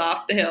 last ones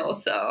off the hill.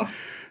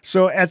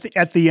 So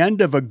at the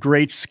end of a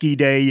great ski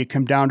day, you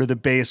come down to the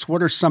base.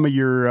 What are some of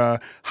your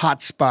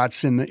hot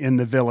spots in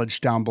the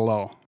village down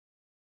below?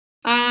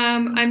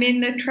 I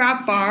mean, the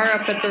Trap Bar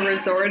up at the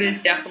resort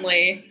is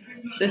definitely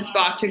the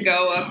spot to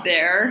go up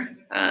there.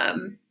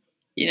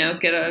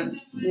 Get a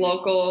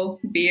local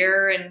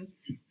beer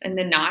and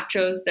the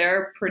nachos there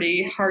are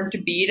pretty hard to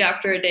beat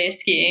after a day of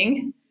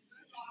skiing.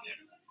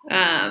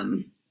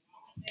 And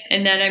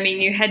then, I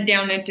mean, you head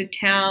down into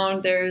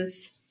town.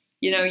 There's,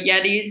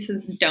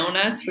 Yeti's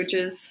Donuts, which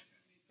is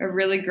a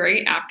really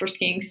great after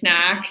skiing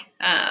snack.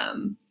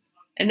 And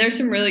there's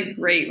some really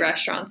great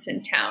restaurants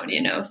in town.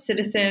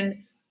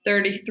 Citizen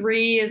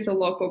 33 is a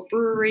local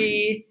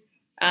brewery.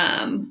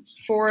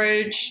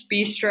 Forage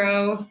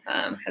Bistro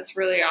has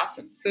really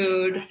awesome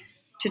food.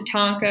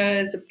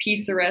 Tatanka is a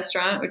pizza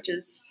restaurant, which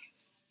is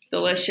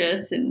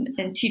delicious, and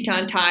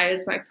Teton Thai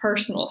is my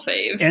personal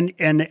fave.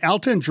 And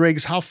Alta and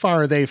Driggs, how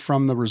far are they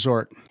from the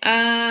resort?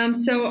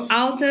 So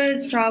Alta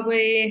is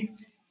probably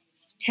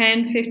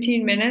 10,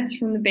 15 minutes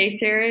from the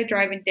base area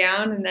driving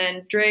down, and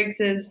then Driggs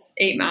is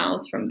 8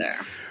 miles from there.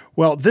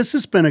 Well, this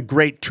has been a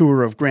great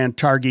tour of Grand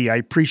Targhee. I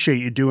appreciate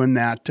you doing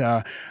that.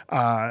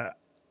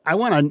 I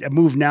want to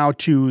move now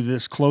to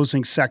this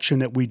closing section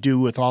that we do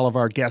with all of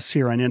our guests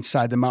here on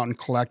Inside the Mountain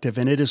Collective,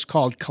 and it is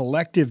called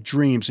Collective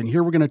Dreams. And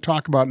here we're going to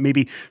talk about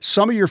maybe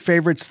some of your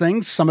favorites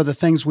things, some of the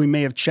things we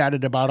may have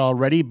chatted about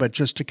already, but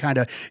just to kind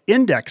of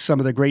index some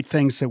of the great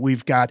things that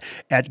we've got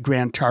at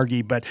Grand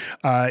Targhee. But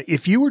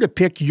if you were to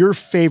pick your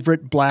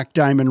favorite Black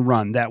Diamond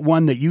run, that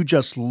one that you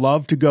just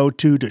love to go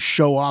to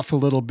show off a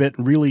little bit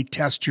and really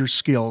test your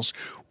skills,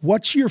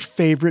 what's your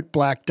favorite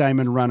Black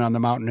Diamond run on the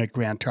mountain at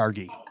Grand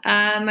Targhee?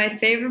 My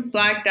favorite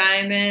Black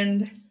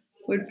Diamond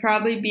would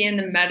probably be in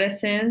the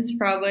Medicines,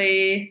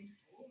 probably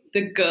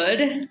the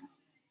Good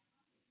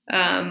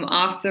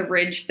off the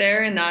ridge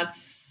there. And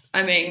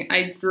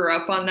I grew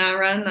up on that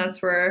run.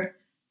 That's where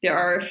there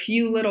are a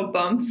few little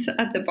bumps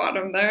at the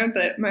bottom there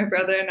that my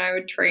brother and I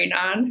would train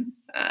on.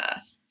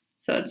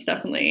 So it's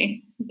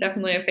definitely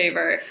a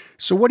favorite.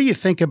 So what do you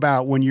think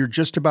about when you're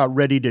just about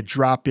ready to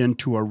drop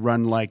into a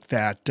run like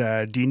that?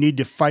 Do you need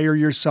to fire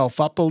yourself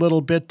up a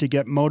little bit to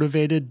get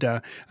motivated?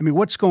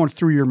 What's going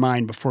through your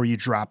mind before you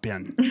drop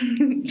in?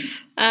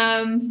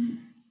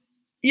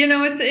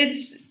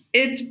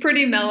 It's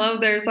pretty mellow.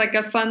 There's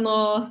a fun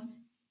little,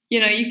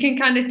 you can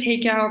kind of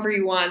take it however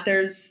you want.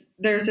 There's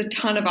a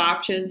ton of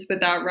options with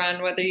that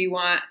run, whether you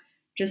want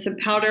just a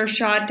powder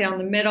shot down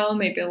the middle,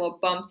 maybe a little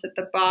bumps at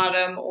the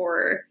bottom,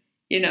 or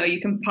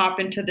you can pop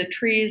into the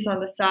trees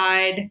on the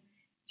side.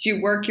 As you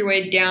work your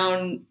way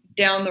down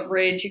the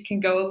ridge, you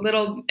can go a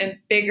little and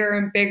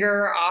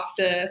bigger off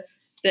the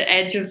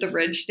edge of the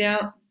ridge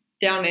down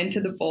into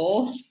the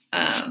bowl.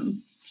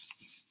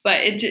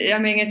 but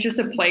it's just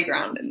a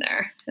playground in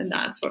there, and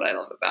that's what I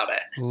love about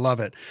it. Love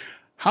it.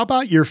 How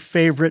about your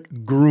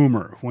favorite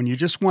groomer? When you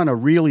just want to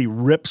really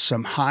rip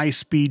some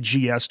high-speed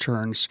GS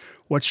turns,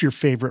 what's your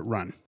favorite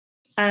run?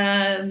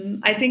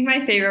 I think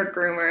my favorite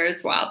groomer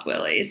is Wild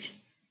Willie's.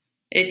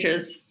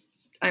 It's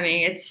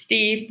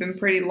steep and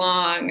pretty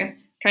long,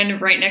 kind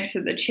of right next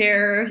to the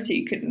chair, so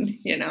you can,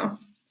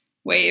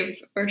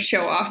 wave or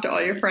show off to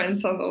all your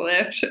friends on the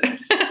lift.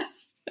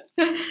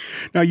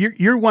 Now,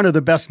 you're one of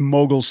the best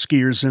mogul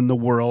skiers in the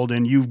world,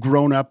 and you've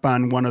grown up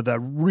on one of the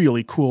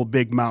really cool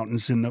big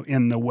mountains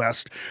in the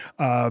West.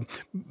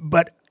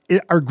 But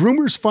are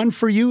groomers fun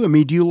for you? I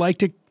mean, do you like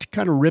to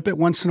kind of rip it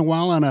once in a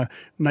while on a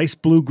nice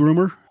blue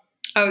groomer?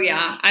 Oh,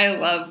 yeah. I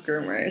love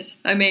groomers.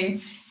 I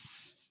mean,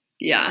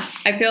 yeah,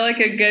 I feel like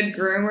a good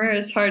groomer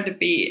is hard to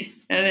beat.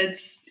 And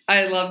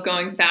I love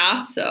going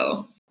fast,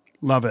 so.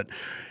 Love it.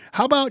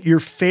 How about your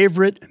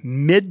favorite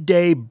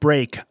midday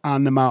break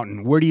on the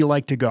mountain? Where do you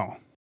like to go?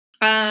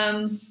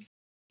 I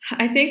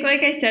think,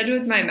 like I said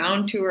with my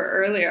mountain tour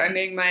earlier, I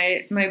mean,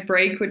 my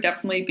break would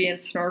definitely be in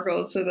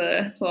snorkels with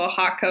a little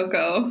hot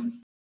cocoa.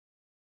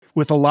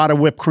 With a lot of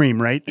whipped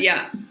cream, right?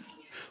 Yeah.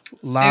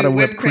 A lot of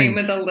whipped cream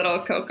with a little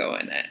cocoa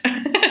in it.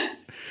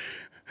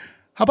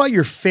 How about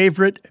your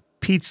favorite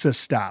pizza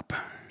stop?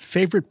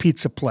 Favorite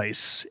pizza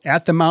place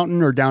at the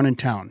mountain or down in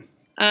town?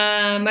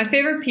 My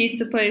favorite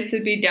pizza place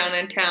would be down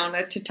in town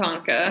at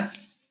Tatanka.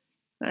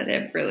 They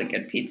have really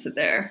good pizza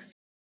there.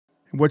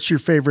 What's your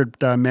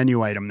favorite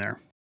menu item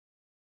there?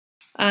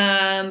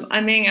 I'm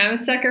a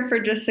sucker for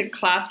just a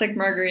classic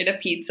margarita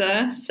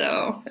pizza,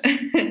 so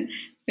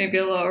maybe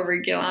a little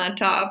arugula on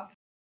top.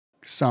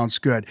 Sounds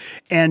good.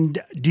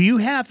 And do you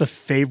have a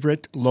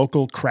favorite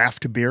local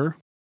craft beer?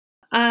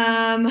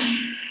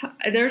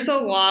 There's a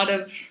lot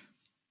of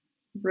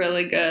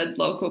really good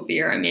local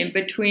beer. I mean,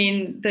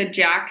 between the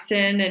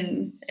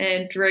Jackson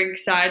and Drigg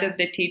side of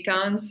the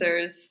Tetons,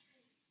 there's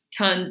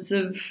tons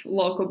of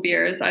local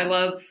beers. I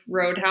love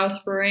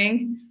Roadhouse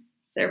Brewing.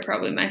 They're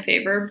probably my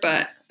favorite,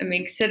 but I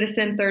mean,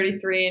 Citizen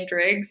 33 and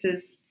Driggs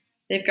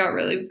they've got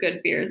really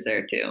good beers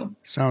there too.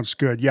 Sounds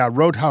good. Yeah,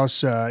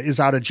 Roadhouse is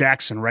out of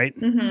Jackson, right?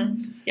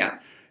 Mm-hmm. Yeah.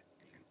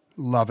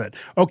 Love it.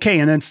 Okay,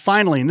 and then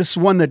finally, and this is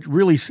one that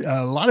really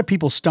a lot of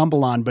people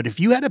stumble on, but if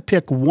you had to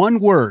pick one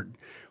word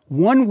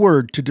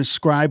to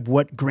describe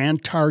what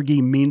Grand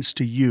Targhee means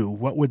to you,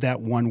 what would that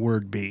one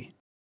word be?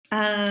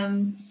 I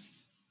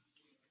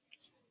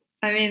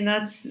mean,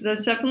 that's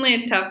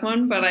definitely a tough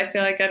one, but I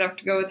feel like I'd have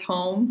to go with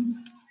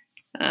home.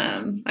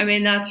 I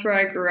mean, that's where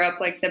I grew up,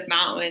 like the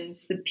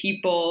mountains, the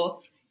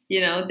people,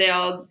 they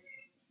all,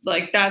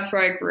 like, that's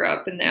where I grew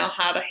up, and they all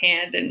had a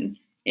hand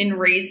in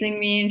raising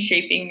me and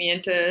shaping me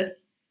into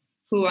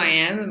who I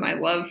am and my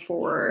love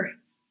for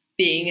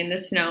being in the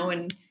snow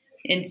and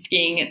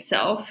skiing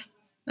itself.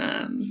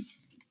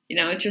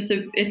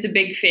 It's a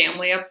big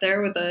family up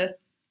there with a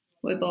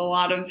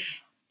lot of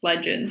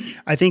legends.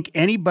 I think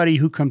anybody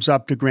who comes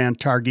up to Grand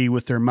Targhee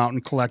with their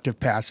Mountain Collective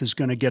Pass is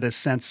going to get a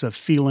sense of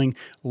feeling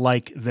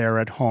like they're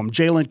at home.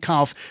 Jaelin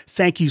Kauf,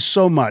 thank you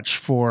so much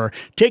for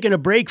taking a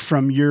break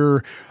from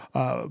your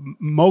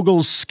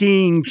mogul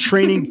skiing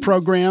training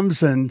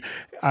programs, and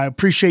I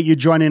appreciate you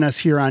joining us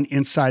here on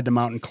Inside the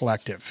Mountain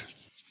Collective.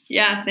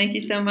 Yeah, thank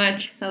you so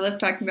much. I love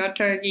talking about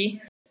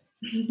Targhee.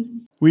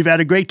 We've had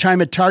a great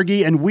time at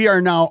Targhee, and we are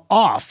now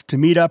off to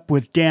meet up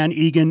with Dan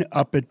Egan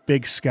up at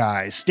Big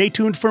Sky. Stay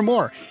tuned for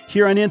more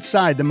here on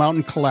Inside the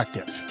Mountain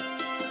Collective.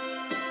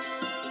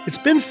 It's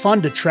been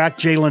fun to track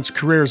Jaelin's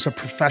career as a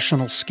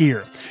professional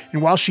skier.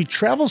 And while she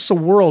travels the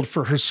world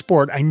for her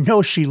sport, I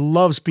know she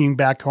loves being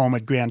back home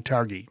at Grand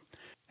Targhee.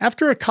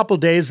 After a couple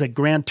days at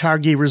Grand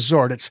Targhee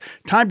Resort, it's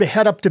time to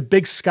head up to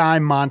Big Sky,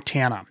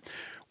 Montana.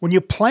 When you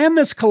plan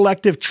this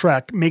collective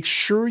trek, make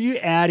sure you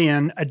add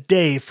in a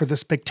day for the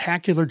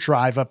spectacular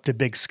drive up to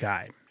Big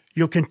Sky.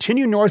 You'll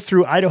continue north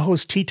through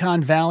Idaho's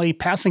Teton Valley,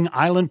 passing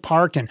Island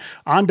Park and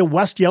on to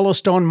West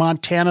Yellowstone,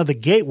 Montana, the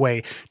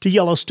gateway to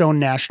Yellowstone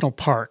National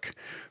Park.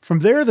 From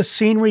there, the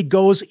scenery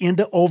goes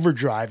into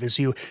overdrive as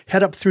you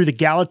head up through the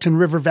Gallatin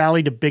River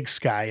Valley to Big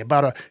Sky,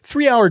 about a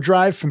 3-hour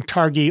drive from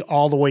Targhee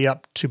all the way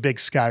up to Big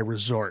Sky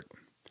Resort.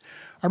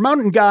 Our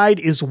mountain guide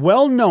is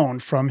well known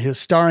from his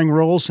starring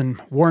roles in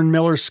Warren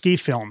Miller's ski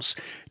films.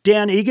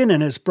 Dan Egan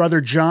and his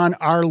brother John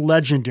are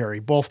legendary,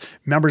 both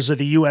members of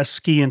the U.S.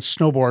 Ski and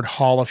Snowboard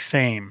Hall of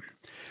Fame.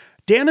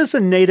 Dan is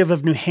a native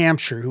of New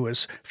Hampshire who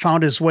has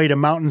found his way to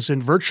mountains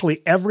in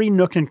virtually every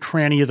nook and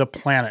cranny of the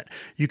planet.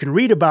 You can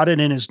read about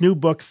it in his new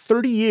book,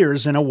 30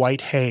 Years in a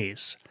White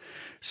Haze.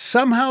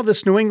 Somehow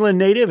this New England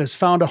native has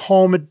found a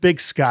home at Big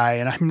Sky,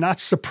 and I'm not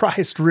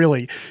surprised,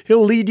 really.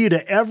 He'll lead you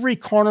to every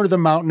corner of the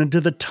mountain and to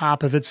the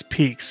top of its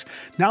peaks.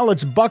 Now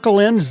let's buckle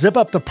in, zip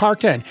up the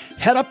parka, and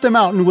head up the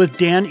mountain with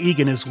Dan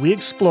Egan as we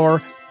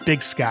explore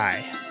Big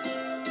Sky.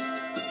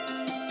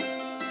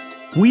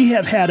 We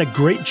have had a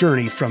great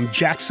journey from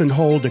Jackson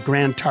Hole to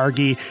Grand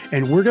Targhee,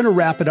 and we're going to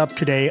wrap it up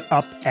today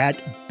up at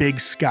Big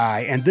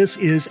Sky. And this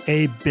is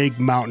a big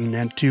mountain.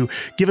 And to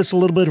give us a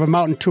little bit of a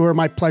mountain tour,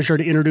 my pleasure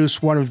to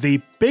introduce one of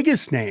the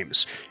biggest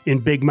names in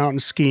big mountain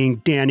skiing,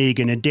 Dan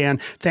Egan. And Dan,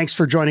 thanks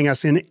for joining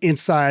us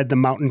inside the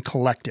Mountain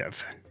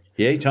Collective.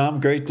 Hey,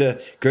 Tom, great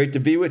to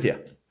be with you.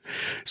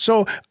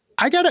 So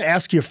I got to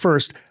ask you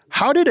first,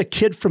 how did a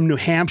kid from New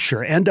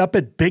Hampshire end up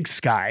at Big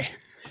Sky?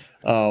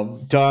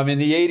 Tom, in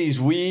the 80s,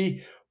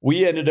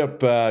 we ended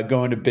up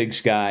going to Big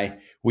Sky.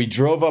 We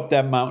drove up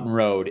that mountain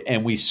road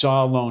and we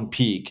saw Lone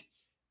Peak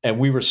and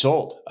we were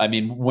sold. I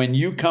mean, when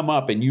you come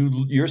up and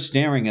you're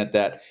staring at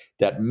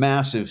that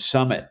massive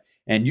summit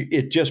and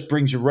it just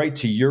brings you right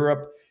to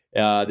Europe.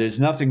 There's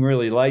nothing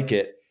really like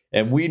it.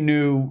 And we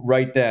knew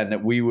right then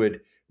that we would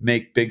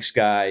make Big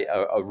Sky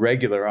a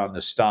regular on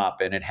the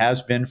stop. And it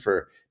has been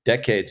for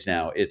decades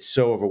now. It's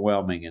so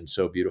overwhelming and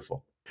so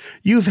beautiful.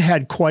 You've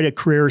had quite a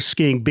career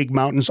skiing big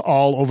mountains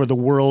all over the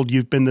world.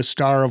 You've been the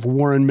star of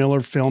Warren Miller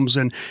films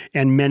and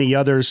many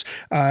others.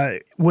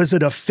 Was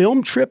it a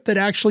film trip that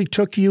actually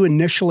took you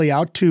initially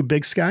out to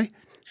Big Sky?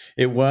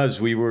 It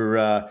was. We were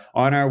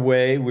on our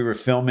way. We were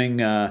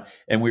filming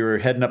and we were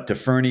heading up to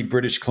Fernie,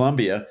 British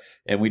Columbia.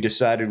 And we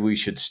decided we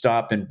should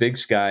stop in Big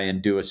Sky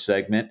and do a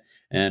segment.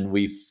 And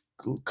we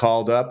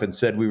called up and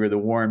said we were the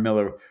Warren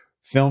Miller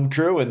film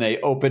crew, and they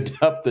opened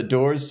up the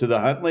doors to the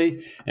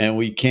Huntley, and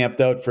we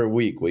camped out for a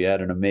week. We had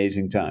an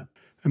amazing time.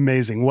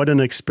 Amazing. What an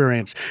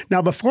experience.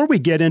 Now, before we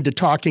get into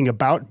talking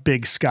about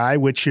Big Sky,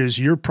 which is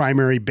your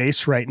primary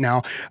base right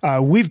now,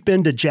 we've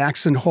been to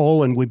Jackson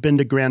Hole and we've been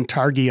to Grand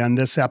Targhee on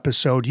this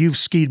episode. You've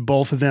skied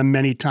both of them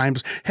many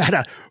times,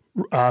 had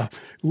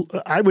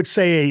I would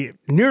say a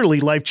nearly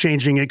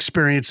life-changing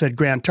experience at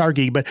Grand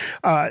Targhee, but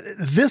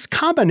this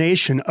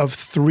combination of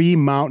three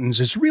mountains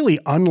is really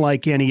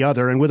unlike any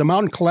other. And with a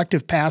Mountain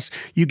Collective Pass,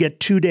 you get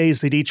 2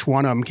 days at each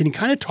one of them. Can you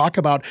kind of talk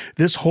about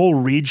this whole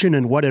region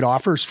and what it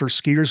offers for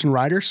skiers and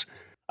riders?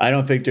 I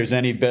don't think there's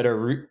any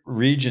better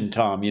region,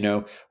 Tom. You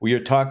know, we are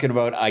talking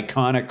about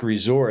iconic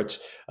resorts,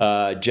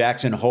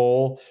 Jackson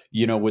Hole,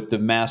 you know, with the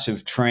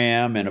massive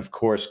tram and, of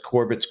course,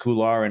 Corbett's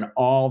Couloir and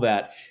all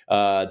that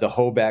the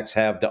Hobacks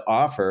have to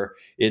offer.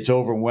 It's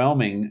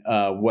overwhelming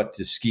what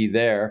to ski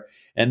there.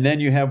 And then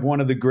you have one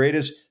of the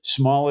greatest,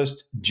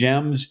 smallest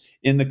gems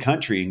in the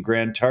country in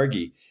Grand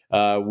Targhee,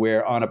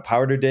 where on a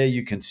powder day,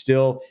 you can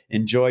still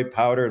enjoy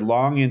powder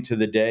long into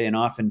the day and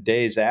often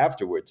days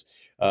afterwards.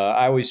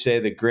 I always say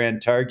that Grand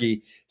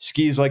Targhee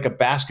skis like a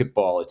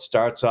basketball. It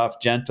starts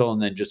off gentle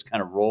and then just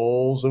kind of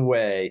rolls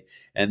away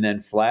and then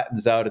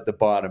flattens out at the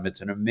bottom.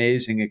 It's an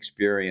amazing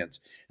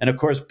experience. And of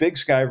course, Big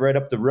Sky right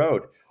up the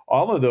road.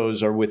 All of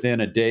those are within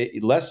a day,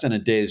 less than a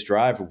day's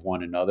drive of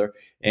one another.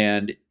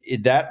 And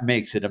that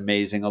makes it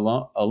amazing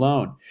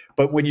alone.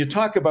 But when you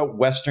talk about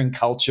Western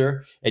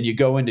culture and you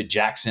go into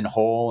Jackson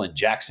Hole and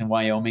Jackson,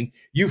 Wyoming,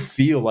 you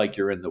feel like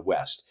you're in the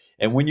West.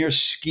 And when you're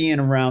skiing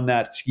around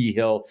that ski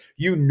hill,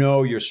 you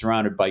know you're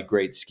surrounded by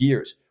great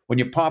skiers. When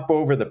you pop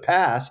over the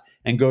pass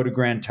and go to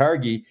Grand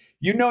Targhee,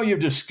 you know you've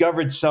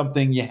discovered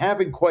something you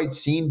haven't quite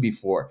seen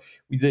before.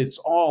 It's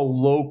all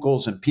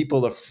locals and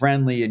people are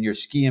friendly and you're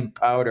skiing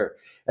powder.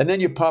 And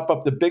then you pop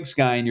up the Big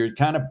Sky and you're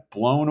kind of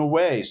blown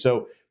away.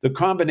 So the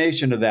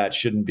combination of that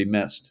shouldn't be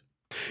missed.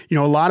 You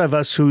know, a lot of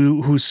us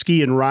who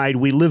ski and ride,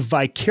 we live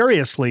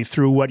vicariously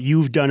through what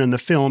you've done in the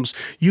films.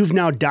 You've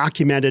now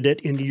documented it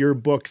into your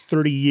book,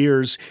 30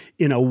 Years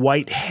in a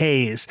White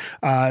Haze.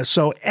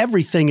 So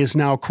everything is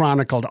now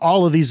chronicled,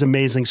 all of these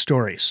amazing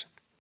stories.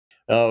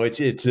 Oh,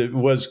 it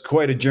was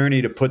quite a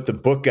journey to put the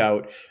book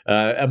out.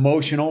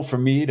 Emotional for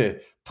me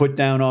to put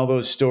down all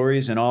those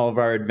stories and all of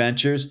our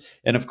adventures.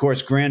 And of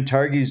course, Grand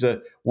Targhee's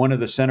one of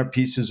the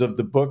centerpieces of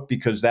the book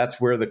because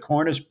that's where the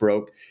cornice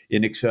broke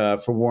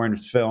for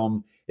Warren's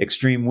film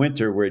Extreme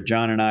Winter, where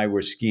John and I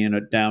were skiing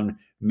down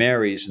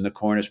Mary's and the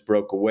cornice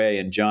broke away.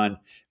 And John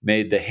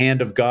made the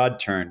hand of God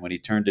turn when he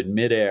turned in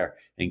midair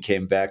and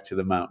came back to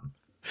the mountain.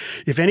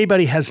 If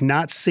anybody has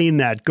not seen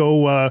that,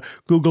 go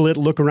Google it,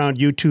 look around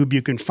YouTube.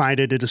 You can find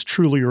it. It is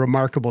truly a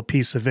remarkable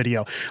piece of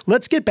video.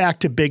 Let's get back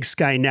to Big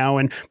Sky now.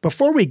 And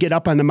before we get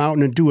up on the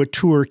mountain and do a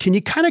tour, can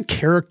you kind of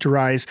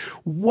characterize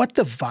what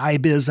the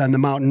vibe is on the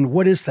mountain?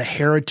 What is the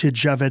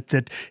heritage of it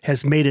that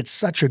has made it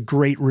such a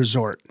great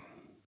resort?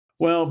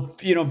 Well,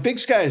 you know, Big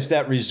Sky is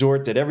that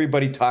resort that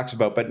everybody talks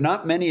about, but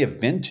not many have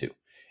been to.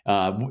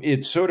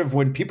 It's sort of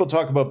when people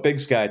talk about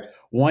Big Sky, it's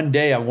one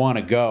day I want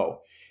to go.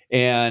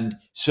 And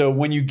so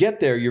when you get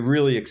there, you're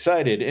really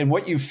excited. And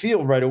what you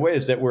feel right away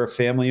is that we're a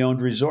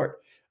family-owned resort.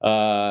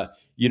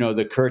 You know,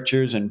 the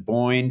Kirchers and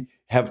Boyne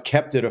have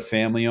kept it a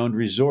family-owned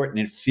resort, and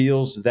it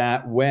feels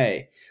that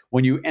way.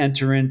 When you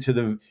enter into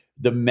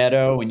the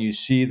meadow and you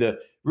see the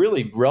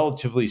really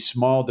relatively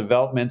small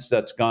developments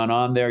that's gone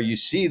on there, you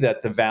see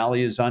that the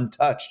valley is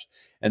untouched.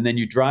 And then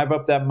you drive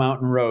up that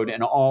mountain road,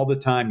 and all the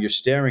time you're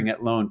staring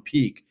at Lone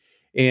Peak.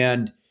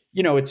 And,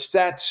 you know, it's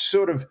that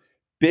sort of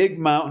big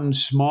mountain,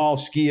 small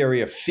ski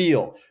area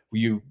feel.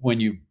 when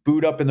you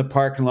boot up in the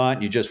parking lot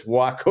and you just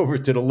walk over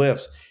to the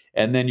lifts,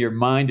 and then your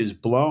mind is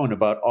blown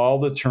about all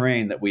the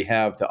terrain that we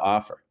have to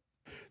offer.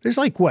 There's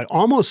like what,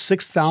 almost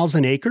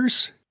 6,000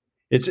 acres?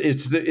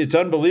 It's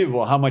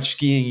unbelievable how much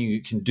skiing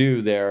you can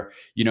do there.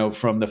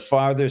 From the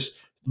farthest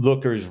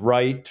lookers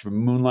right, from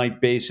Moonlight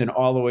Basin,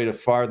 all the way to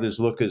farthest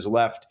lookers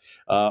left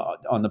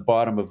on the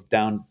bottom of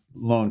down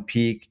Lone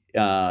Peak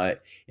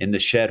in the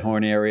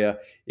Shedhorn area.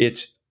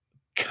 It's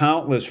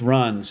countless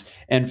runs.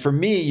 And for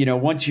me,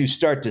 once you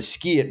start to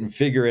ski it and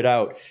figure it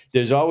out,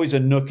 there's always a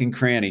nook and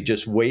cranny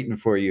just waiting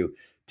for you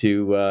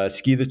to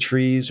ski the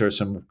trees or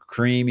some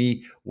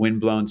creamy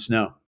windblown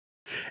snow.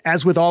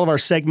 As with all of our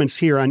segments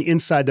here on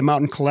Inside the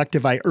Mountain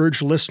Collective, I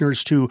urge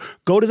listeners to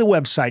go to the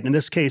website, in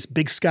this case,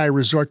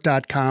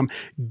 bigskyresort.com,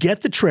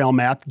 get the trail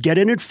map, get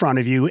it in front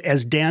of you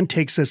as Dan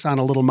takes us on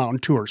a little mountain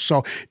tour.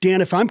 So, Dan,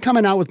 if I'm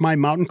coming out with my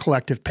Mountain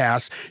Collective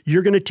pass,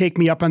 you're going to take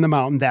me up on the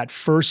mountain that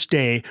first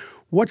day.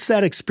 What's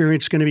that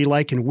experience going to be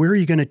like, and where are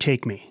you going to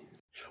take me?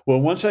 Well,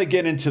 once I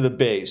get into the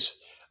base,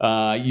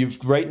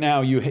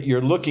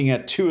 you're looking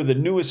at two of the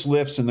newest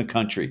lifts in the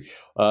country.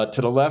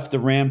 To the left, the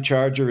Ram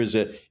Charger is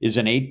an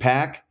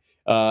 8-pack,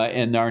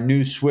 and our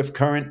new Swift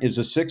Current is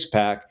a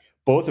 6-pack.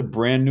 Both are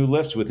brand new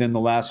lifts within the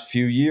last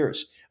few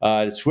years.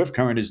 Swift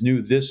Current is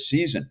new this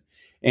season.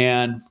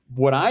 And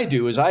what I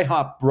do is I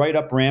hop right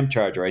up Ram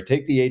Charger. I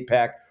take the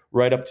 8-pack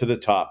right up to the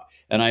top,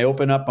 and I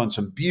open up on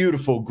some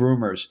beautiful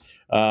groomers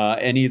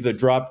and either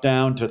drop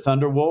down to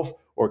Thunderwolf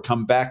or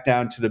come back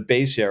down to the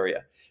base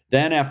area.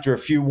 Then after a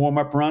few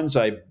warm-up runs,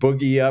 I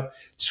boogie up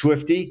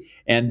Swifty,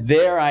 and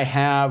there I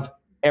have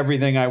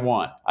everything I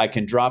want. I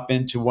can drop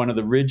into one of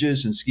the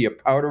ridges and ski a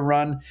powder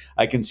run.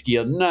 I can ski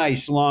a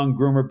nice long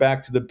groomer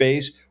back to the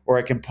base, or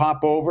I can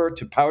pop over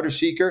to Powder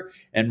Seeker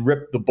and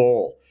rip the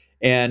bowl.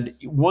 And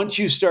once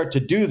you start to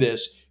do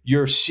this,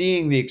 you're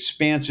seeing the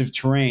expansive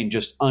terrain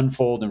just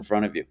unfold in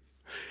front of you.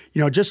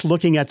 Just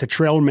looking at the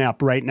trail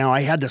map right now,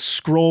 I had to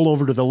scroll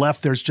over to the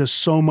left. There's just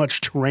so much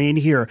terrain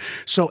here.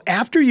 So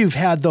after you've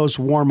had those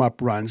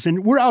warm-up runs,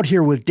 and we're out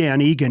here with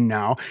Dan Egan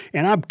now,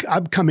 and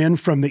I've come in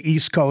from the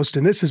East Coast,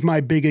 and this is my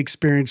big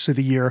experience of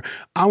the year.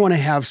 I want to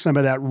have some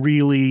of that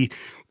really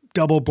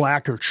double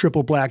black or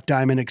triple black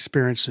diamond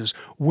experiences.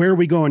 Where are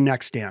we going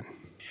next, Dan?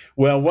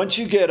 Well, once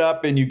you get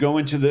up and you go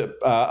into the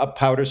a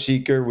Powder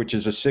Seeker, which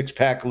is a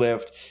 6-pack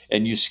lift,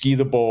 and you ski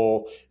the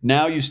bowl,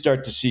 now you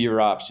start to see your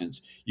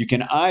options. You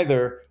can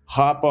either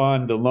hop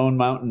on the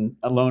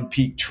Lone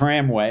Peak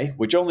Tramway,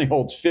 which only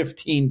holds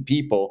 15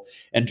 people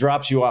and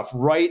drops you off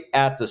right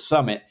at the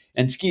summit,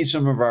 and ski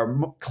some of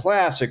our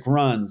classic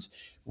runs,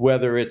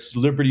 whether it's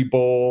Liberty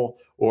Bowl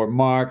or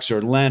Marks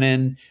or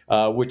Lennon,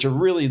 which are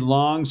really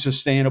long,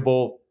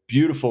 sustainable,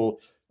 beautiful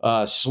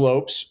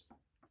slopes.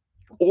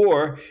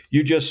 Or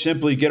you just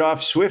simply get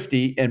off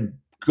Swifty and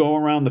go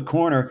around the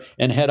corner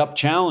and head up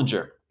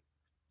Challenger.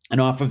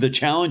 And off of the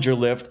Challenger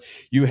lift,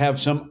 you have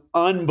some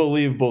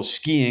unbelievable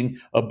skiing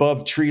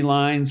above tree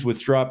lines,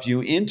 which drops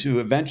you into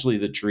eventually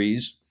the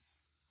trees.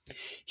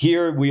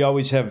 Here, we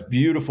always have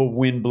beautiful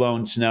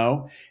wind-blown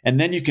snow. And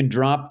then you can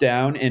drop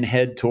down and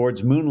head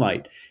towards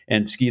Moonlight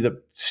and ski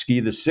the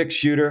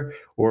 6-shooter,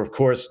 or, of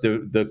course,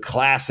 the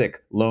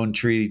classic Lone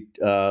Tree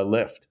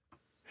lift.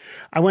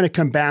 I want to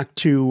come back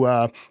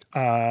to,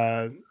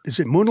 is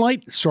it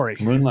Moonlight? Sorry.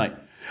 Moonlight.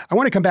 I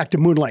want to come back to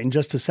Moonlight in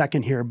just a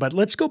second here, but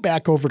let's go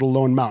back over to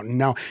Lone Mountain.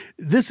 Now,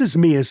 this is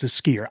me as a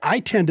skier. I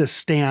tend to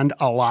stand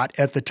a lot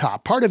at the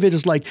top. Part of it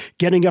is like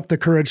getting up the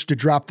courage to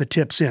drop the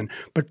tips in,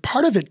 but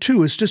part of it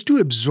too is just to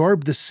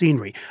absorb the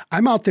scenery.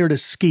 I'm out there to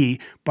ski,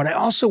 but I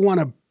also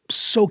want to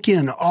soak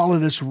in all of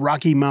this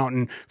Rocky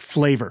Mountain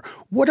flavor.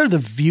 What are the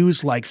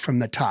views like from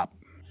the top?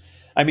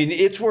 I mean,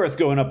 it's worth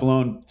going up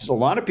alone. A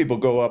lot of people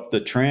go up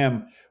the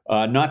tram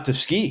not to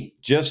ski,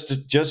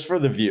 just for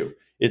the view.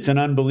 It's an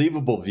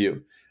unbelievable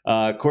view.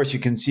 Of course, you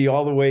can see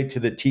all the way to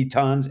the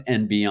Tetons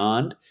and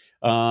beyond.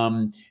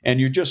 And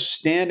you're just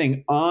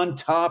standing on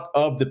top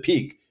of the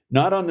peak,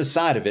 not on the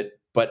side of it,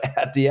 but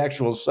at the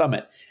actual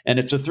summit. And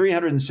it's a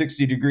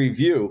 360-degree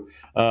view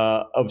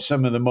of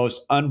some of the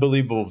most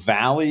unbelievable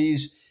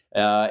valleys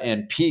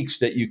and peaks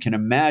that you can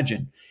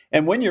imagine.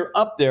 And when you're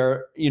up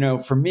there,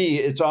 for me,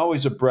 it's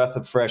always a breath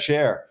of fresh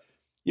air.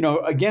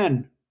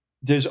 Again,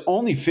 there's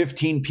only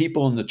 15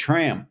 people in the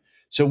tram.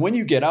 So when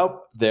you get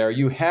out there,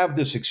 you have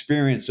this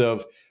experience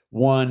of,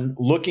 one,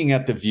 looking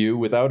at the view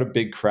without a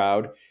big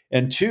crowd.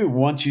 And two,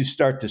 once you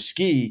start to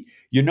ski,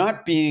 you're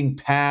not being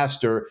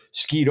passed or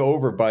skied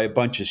over by a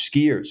bunch of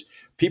skiers.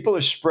 People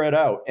are spread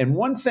out. And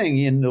one thing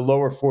in the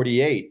lower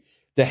 48,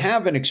 to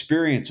have an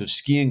experience of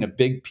skiing a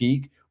big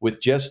peak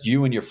with just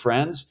you and your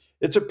friends,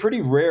 it's a pretty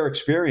rare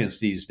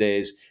experience these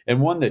days, and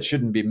one that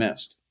shouldn't be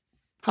missed.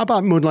 How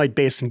about Moonlight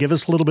Basin? Give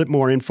us a little bit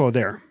more info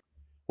there.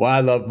 Well,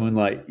 I love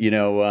Moonlight.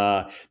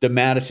 The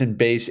Madison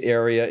base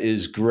area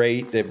is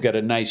great. They've got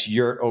a nice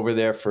yurt over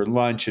there for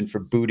lunch and for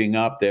booting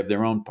up. They have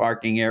their own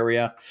parking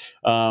area.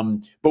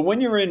 But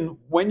when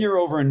you're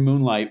over in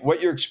Moonlight,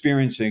 what you're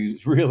experiencing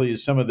really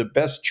is some of the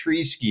best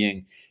tree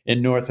skiing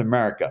in North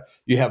America.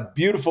 You have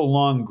beautiful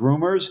long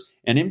groomers,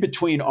 And in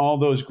between all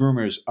those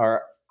groomers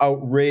are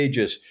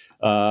outrageous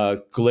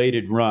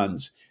graded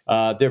runs.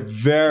 They're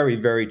very,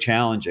 very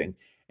challenging.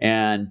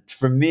 And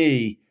for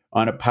me,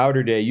 on a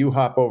powder day, you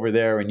hop over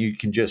there and you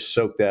can just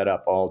soak that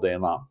up all day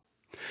long.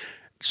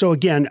 So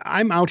again,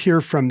 I'm out here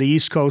from the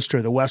East Coast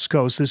or the West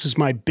Coast. This is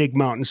my big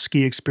mountain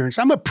ski experience.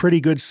 I'm a pretty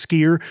good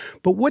skier,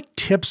 but what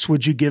tips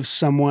would you give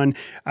someone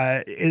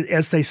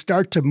as they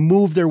start to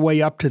move their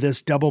way up to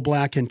this double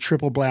black and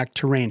triple black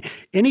terrain?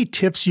 Any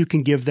tips you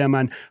can give them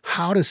on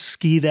how to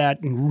ski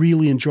that and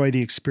really enjoy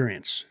the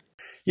experience?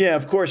 Yeah,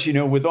 of course,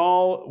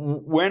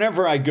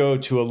 whenever I go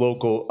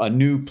to a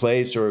new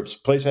place or a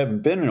place I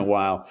haven't been in a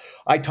while,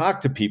 I talk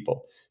to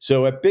people.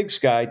 So at Big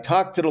Sky,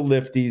 talk to the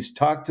lifties,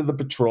 talk to the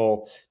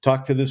patrol,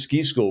 talk to the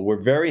ski school.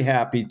 We're very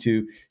happy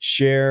to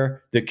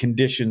share the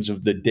conditions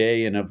of the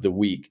day and of the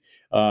week.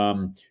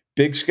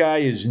 Big Sky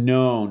is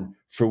known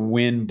for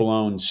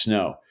wind-blown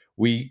snow.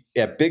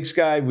 At Big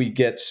Sky, we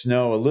get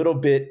snow a little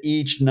bit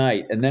each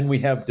night, and then we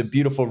have the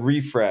beautiful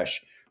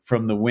refresh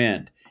from the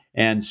wind.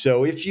 And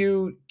so if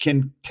you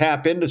can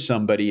tap into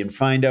somebody and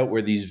find out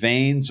where these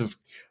veins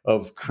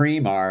of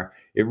cream are,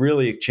 it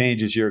really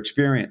changes your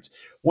experience.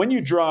 When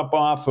you drop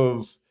off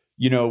of,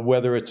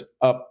 whether it's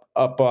up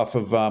off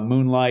of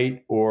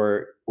Moonlight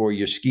or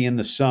you're skiing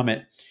the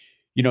summit,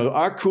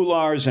 our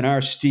couloirs and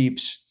our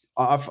steeps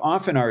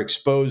often are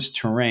exposed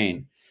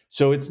terrain.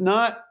 So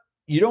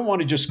you don't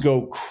want to just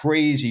go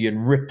crazy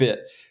and rip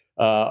it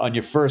on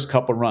your first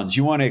couple runs.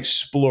 You want to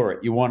explore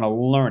it. You want to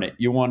learn it.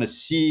 You want to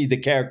see the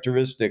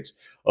characteristics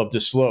of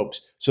the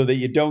slopes so that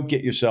you don't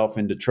get yourself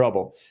into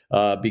trouble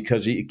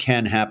because it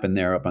can happen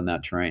there up on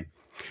that terrain.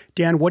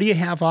 Dan, what do you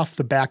have off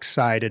the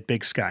backside at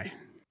Big Sky?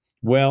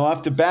 Well,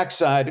 off the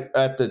backside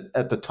at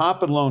the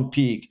top of Lone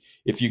Peak,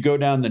 if you go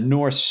down the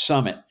North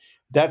Summit,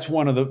 that's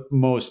one of the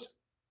most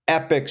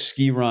epic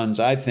ski runs,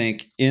 I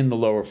think, in the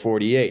lower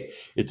 48.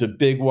 It's a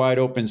big, wide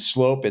open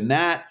slope, and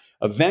that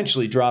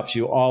eventually drops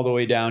you all the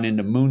way down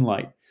into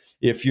Moonlight.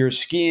 If you're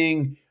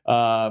skiing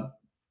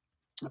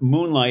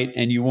Moonlight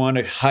and you want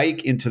to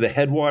hike into the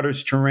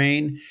headwaters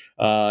terrain,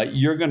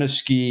 you're going to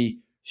ski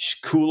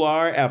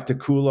couloir after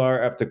couloir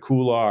after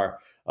couloir.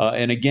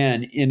 And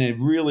again, in a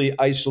really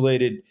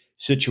isolated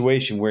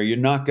situation where you're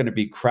not going to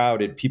be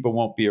crowded, people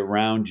won't be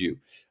around you.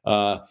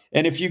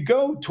 And if you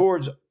go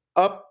towards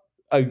up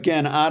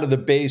again out of the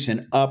base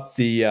and up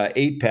the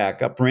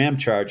 8-pack, up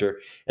Ramcharger,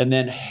 and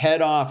then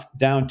head off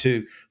down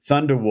to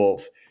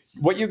Thunderwolf,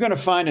 what you're going to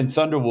find in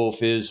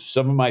Thunderwolf is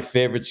some of my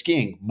favorite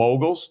skiing: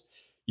 moguls.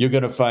 You're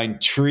going to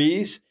find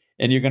trees,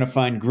 and you're going to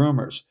find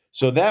groomers.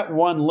 So that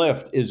one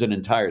lift is an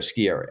entire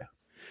ski area.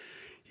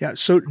 Yeah.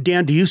 So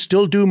Dan, do you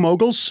still do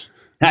moguls?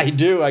 I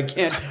do. I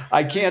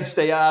can't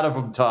stay out of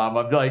them, Tom.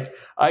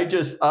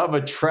 I'm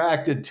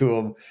attracted to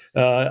them.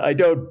 I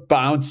don't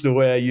bounce the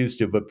way I used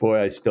to, but boy,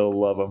 I still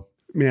love them.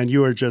 Man,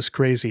 you are just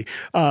crazy.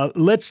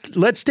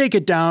 Let's take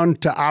it down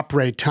to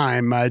operate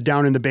time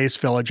down in the base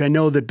village. I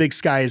know that Big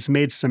Sky has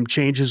made some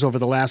changes over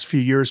the last few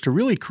years to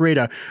really create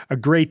a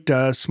great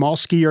small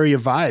ski area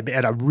vibe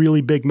at a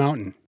really big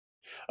mountain.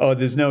 Oh,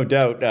 there's no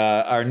doubt.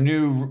 Our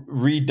new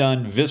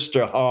redone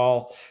Vista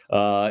Hall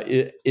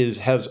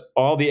has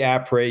all the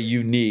après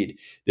you need.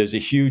 There's a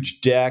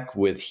huge deck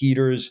with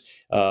heaters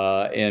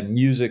and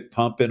music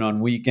pumping on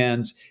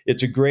weekends.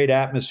 It's a great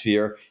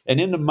atmosphere.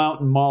 And in the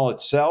mountain mall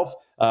itself,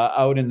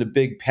 out in the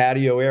big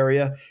patio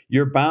area,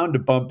 you're bound to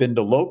bump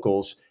into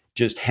locals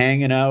just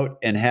hanging out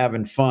and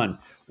having fun.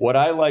 What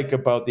I like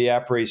about the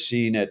après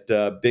scene at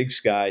Big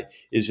Sky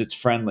is it's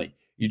friendly.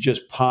 You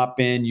just pop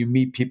in, you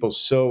meet people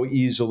so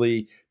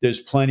easily. There's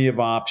plenty of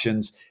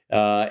options,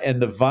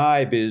 and the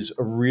vibe is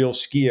a real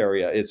ski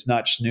area. It's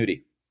not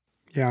snooty.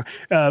 Yeah.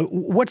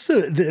 What's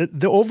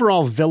the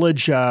overall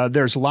village?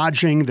 There's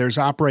lodging, there's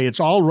après. It's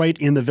all right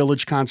in the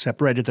village concept,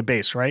 right at the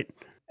base, right?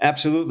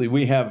 Absolutely.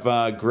 We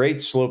have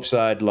great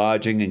slopeside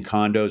lodging and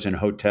condos and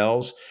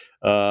hotels.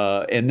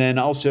 And then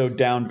also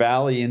down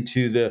valley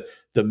into the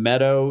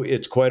meadow.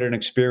 It's quite an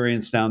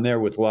experience down there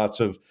with lots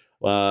of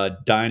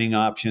dining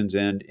options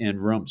and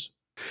rooms.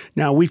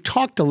 Now, we've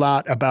talked a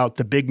lot about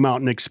the big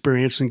mountain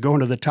experience and going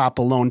to the top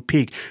of Lone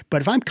Peak,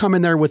 but if I'm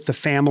coming there with the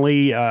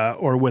family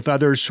or with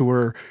others who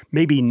are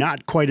maybe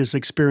not quite as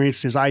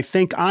experienced as I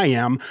think I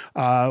am,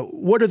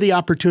 what are the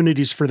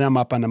opportunities for them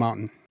up on the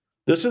mountain?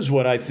 This is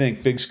what I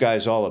think Big Sky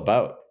is all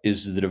about,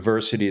 is the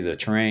diversity of the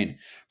terrain.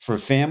 For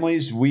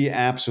families, we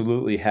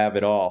absolutely have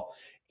it all.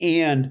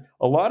 And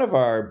a lot of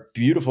our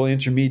beautiful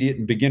intermediate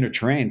and beginner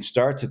terrain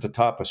starts at the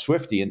top of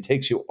Swifty and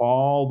takes you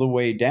all the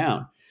way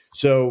down.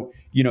 So,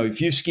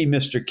 if you ski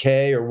Mr.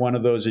 K or one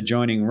of those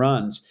adjoining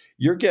runs,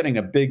 you're getting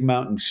a big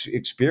mountain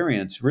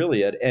experience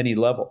really at any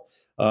level.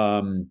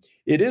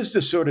 It is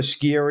the sort of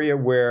ski area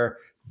where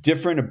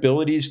different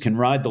abilities can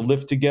ride the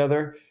lift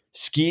together,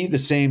 ski the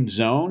same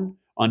zone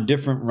on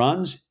different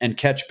runs, and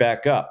catch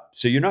back up.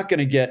 So you're not going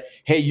to get,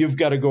 hey, you've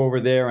got to go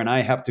over there and I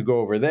have to go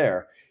over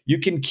there. You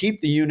can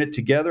keep the unit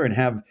together and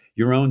have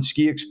your own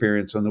ski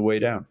experience on the way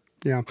down.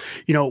 Yeah.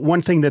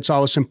 One thing that's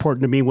always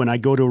important to me when I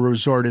go to a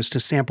resort is to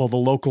sample the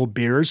local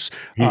beers.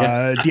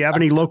 Yeah. Do you have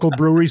any local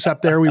breweries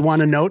up there we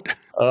want to note?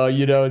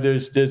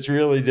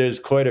 There's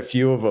quite a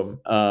few of them,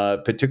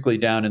 particularly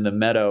down in the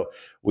Meadow.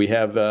 We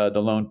have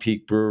the Lone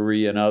Peak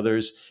Brewery and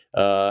others,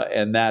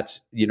 and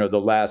that's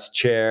the Last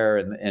Chair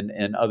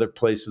and other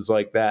places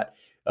like that.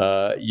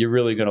 You're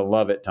really going to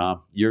love it,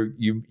 Tom. You're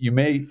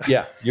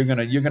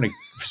gonna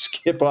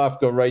skip off,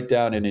 go right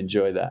down, and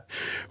enjoy that.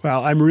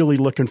 Well, I'm really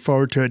looking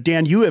forward to it.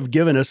 Dan, you have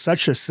given us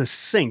such a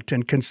succinct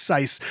and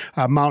concise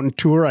mountain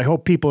tour. I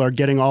hope people are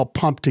getting all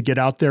pumped to get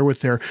out there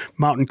with their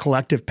Mountain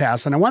Collective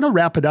Pass. And I want to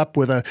wrap it up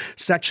with a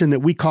section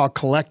that we call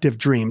Collective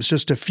Dreams,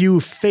 just a few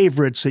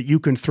favorites that you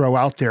can throw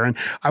out there. And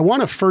I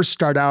want to first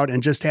start out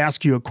and just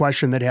ask you a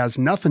question that has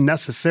nothing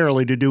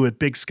necessarily to do with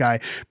Big Sky,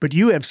 but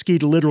you have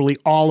skied literally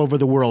all over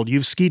the world.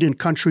 You've skied in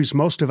countries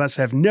most of us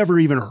have never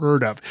even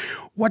heard of.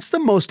 What's the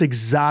most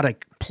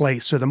exotic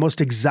place or the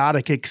most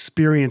exotic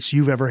experience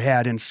you've ever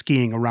had in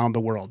skiing around the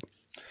world?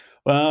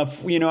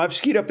 I've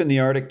skied up in the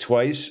Arctic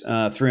twice,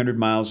 300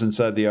 miles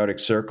inside the Arctic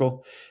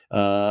Circle.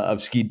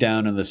 I've skied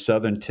down on the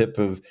southern tip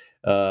of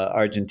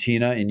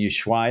Argentina in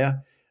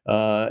Ushuaia.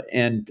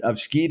 And I've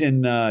skied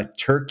in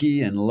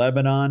Turkey and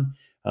Lebanon.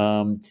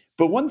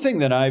 But one thing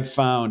that I've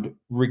found,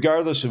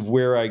 regardless of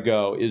where I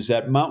go, is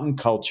that mountain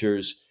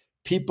cultures,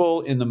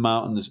 people in the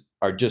mountains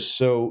are just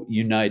so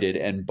united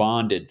and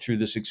bonded through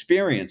this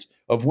experience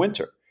of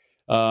winter.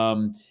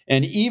 And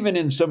even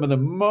in some of the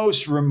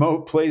most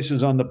remote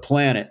places on the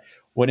planet,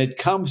 when it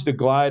comes to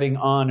gliding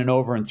on and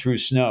over and through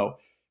snow,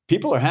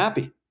 people are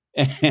happy.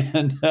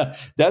 And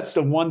that's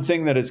the one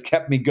thing that has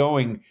kept me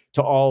going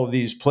to all of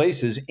these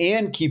places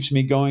and keeps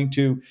me going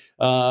to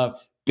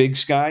Big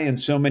Sky and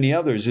so many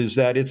others, is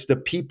that it's the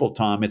people,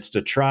 Tom. It's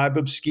the tribe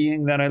of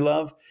skiing that I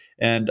love.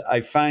 And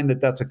I find that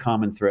that's a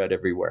common thread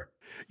everywhere.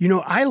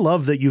 I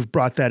love that you've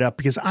brought that up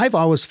because I've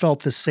always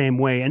felt the same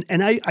way.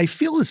 And I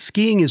feel that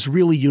skiing is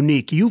really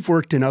unique. You've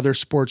worked in other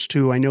sports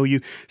too. I know you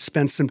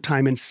spent some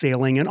time in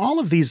sailing, and all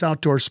of these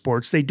outdoor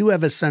sports, they do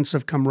have a sense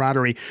of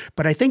camaraderie.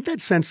 But I think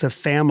that sense of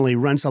family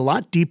runs a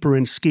lot deeper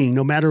in skiing.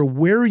 No matter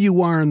where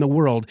you are in the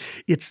world,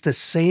 it's the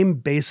same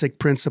basic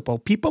principle.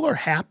 People are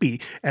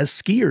happy as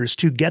skiers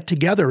to get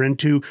together and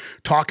to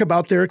talk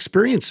about their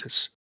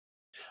experiences.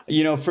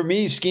 For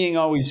me, skiing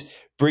always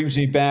brings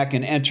me back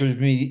and enters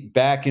me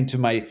back into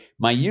my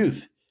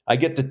youth. I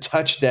get to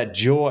touch that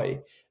joy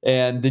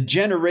and the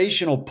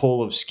generational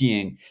pull of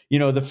skiing.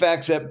 The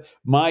fact that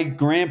my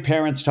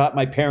grandparents taught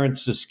my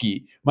parents to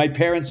ski. My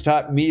parents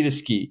taught me to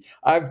ski.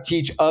 I've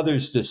teach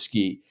others to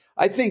ski.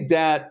 I think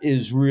that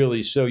is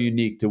really so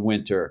unique to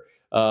winter.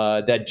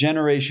 That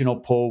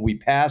generational pull, we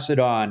pass it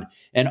on,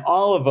 and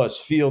all of us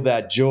feel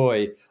that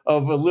joy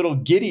of a little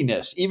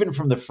giddiness, even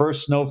from the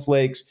first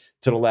snowflakes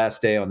to the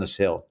last day on this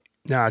hill.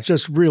 Yeah, it's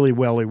just really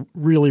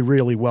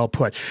well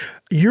put.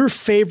 Your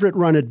favorite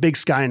run at Big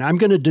Sky, and I'm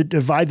going to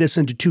divide this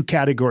into two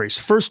categories.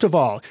 First of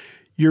all,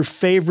 your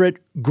favorite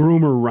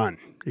groomer run.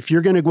 If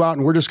you're going to go out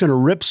and we're just going to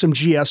rip some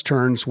GS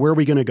turns, where are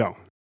we going to go?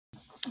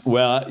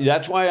 Well,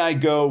 that's why I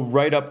go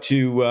right up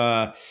to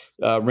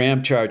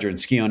Ram Charger and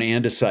ski on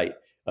andesite,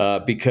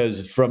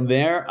 because from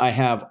there I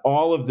have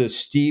all of the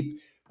steep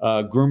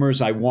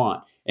groomers I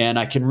want. And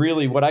I can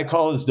really, what I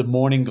call is the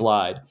morning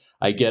glide.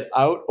 I get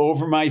out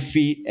over my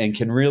feet and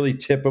can really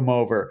tip them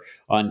over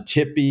on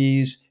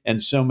tippies and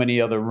so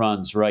many other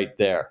runs right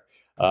there.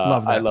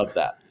 I love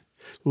that.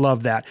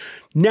 Love that.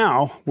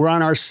 Now we're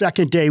on our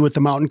second day with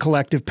the Mountain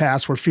Collective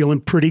Pass. We're feeling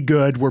pretty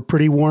good. We're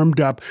pretty warmed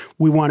up.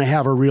 We want to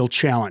have a real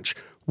challenge.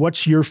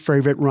 What's your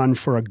favorite run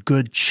for a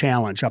good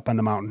challenge up on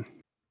the mountain?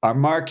 Our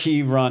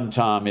marquee run,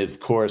 Tom, of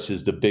course,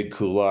 is the Big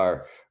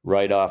Couloir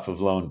right off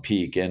of Lone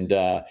Peak. And,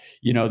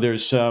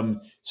 there's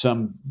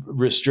some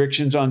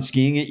restrictions on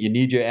skiing it. You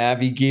need your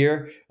Avi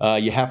gear.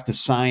 You have to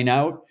sign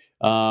out.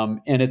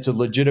 And it's a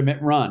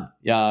legitimate run.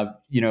 If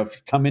you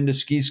come into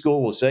ski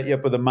school, we'll set you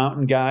up with a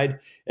mountain guide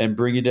and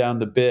bring you down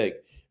the Big.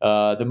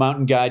 The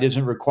mountain guide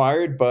isn't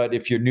required, but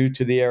if you're new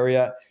to the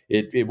area,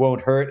 it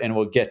won't hurt and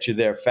will get you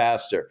there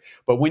faster.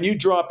 But when you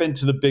drop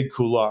into the Big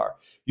Couloir,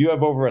 you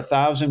have over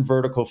 1,000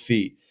 vertical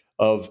feet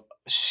of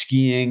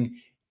skiing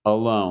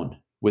alone,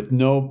 with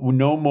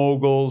no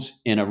moguls,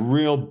 in a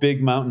real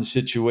big mountain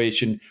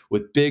situation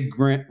with big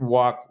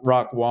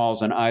rock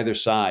walls on either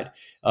side.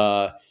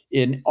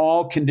 In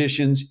all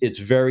conditions, it's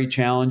very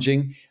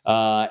challenging.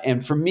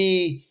 And for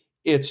me,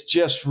 it's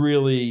just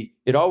really,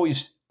 it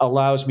always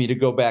allows me to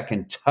go back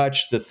and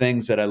touch the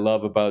things that I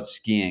love about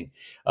skiing.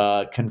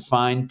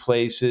 Confined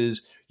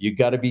places, you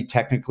got to be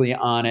technically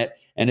on it.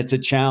 And it's a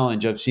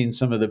challenge. I've seen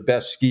some of the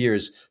best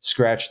skiers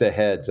scratch their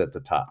heads at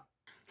the top.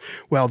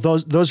 Well,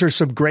 those are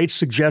some great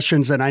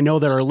suggestions, and I know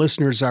that our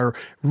listeners are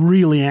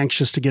really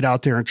anxious to get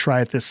out there and try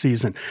it this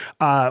season.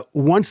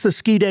 Once the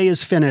ski day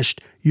is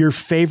finished, your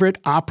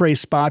favorite après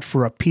spot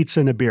for a pizza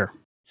and a beer?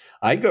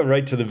 I go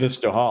right to the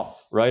Vista Hall.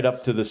 right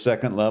up to the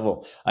second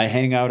level. I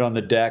hang out on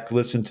the deck,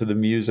 listen to the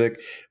music,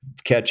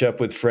 catch up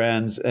with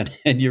friends.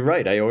 And you're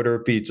right. I order a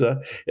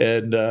pizza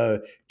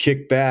and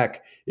kick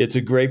back. It's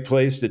a great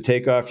place to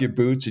take off your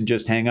boots and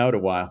just hang out a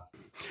while.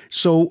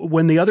 So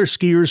when the other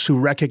skiers who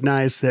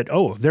recognize that,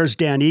 oh, there's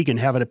Dan Egan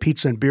having a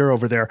pizza and beer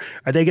over there,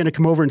 are they going to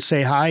come over and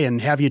say hi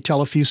and have you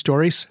tell a few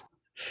stories?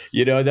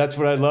 That's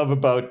what I love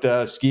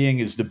about skiing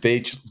is the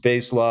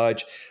base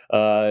lodge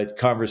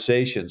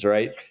conversations,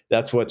 right?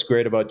 That's what's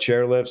great about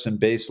chairlifts and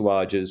base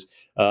lodges.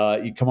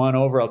 You come on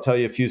over, I'll tell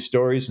you a few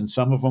stories, and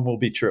some of them will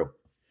be true.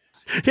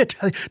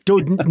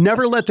 Don't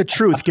never let the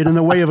truth get in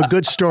the way of a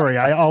good story,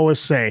 I always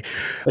say.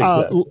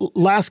 Exactly.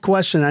 Last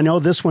question. I know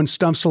this one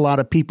stumps a lot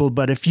of people,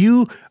 but if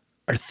you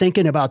are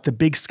thinking about the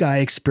Big Sky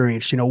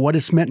experience, what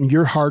it's meant in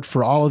your heart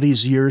for all of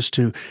these years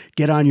to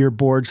get on your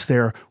boards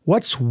there,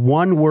 what's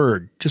one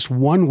word, just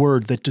one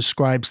word that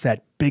describes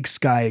that Big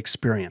Sky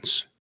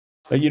experience?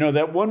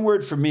 That one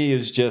word for me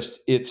is just,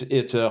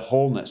 it's a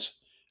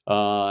wholeness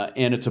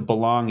and it's a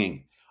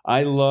belonging.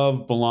 I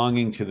love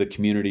belonging to the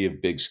community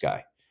of Big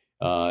Sky.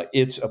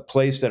 It's a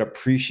place that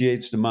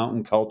appreciates the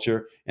mountain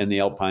culture and the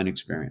alpine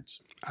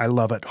experience. I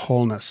love it.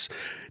 Wholeness.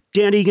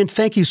 Dan Egan,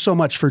 thank you so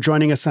much for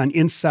joining us on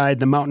Inside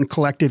the Mountain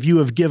Collective. You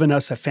have given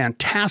us a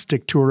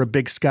fantastic tour of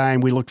Big Sky,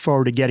 and we look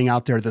forward to getting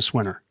out there this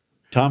winter.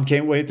 Tom,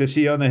 can't wait to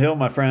see you on the hill,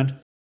 my friend.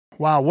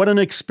 Wow, what an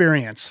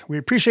experience. We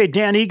appreciate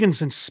Dan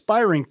Egan's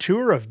inspiring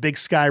tour of Big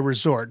Sky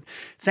Resort.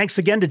 Thanks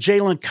again to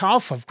Jaelin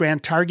Kauf of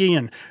Grand Targhee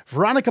and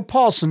Veronica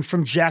Paulsen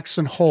from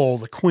Jackson Hole,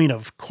 the queen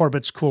of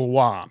Corbett's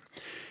Couloir.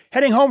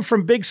 Heading home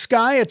from Big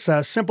Sky, it's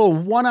a simple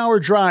 1-hour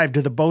drive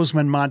to the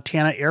Bozeman,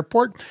 Montana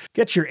airport.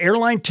 Get your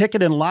airline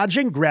ticket and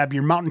lodging, grab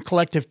your Mountain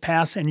Collective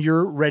pass, and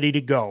you're ready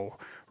to go.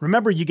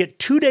 Remember, you get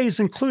 2 days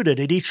included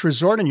at each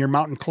resort in your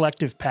Mountain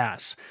Collective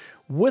pass.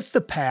 With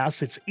the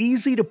pass, it's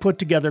easy to put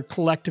together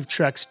collective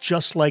treks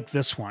just like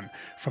this one,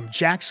 from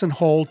Jackson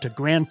Hole to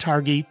Grand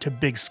Targhee to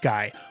Big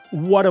Sky.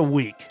 What a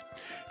week.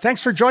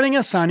 Thanks for joining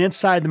us on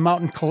Inside the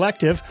Mountain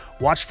Collective.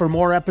 Watch for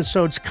more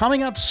episodes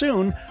coming up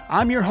soon.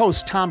 I'm your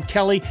host, Tom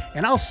Kelly,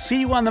 and I'll see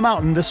you on the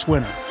mountain this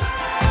winter.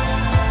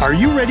 Are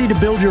you ready to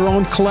build your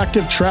own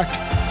collective trek?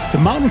 The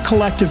Mountain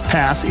Collective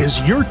Pass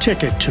is your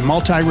ticket to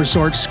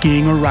multi-resort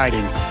skiing or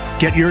riding.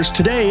 Get yours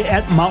today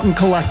at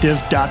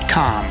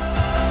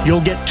mountaincollective.com.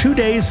 You'll get 2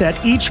 days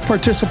at each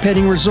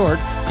participating resort,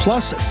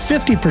 plus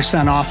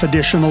 50% off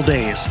additional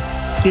days.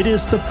 It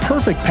is the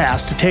perfect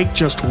pass to take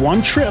just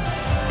one trip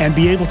and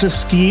be able to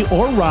ski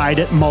or ride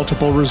at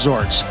multiple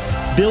resorts.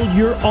 Build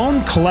your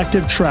own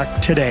collective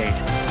trek today.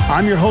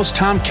 I'm your host,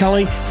 Tom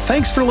Kelly.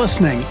 Thanks for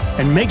listening,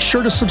 and make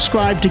sure to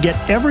subscribe to get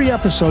every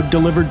episode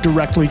delivered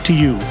directly to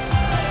you.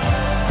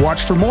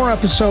 Watch for more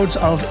episodes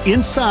of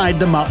Inside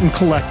the Mountain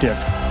Collective,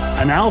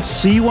 and I'll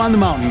see you on the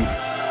mountain.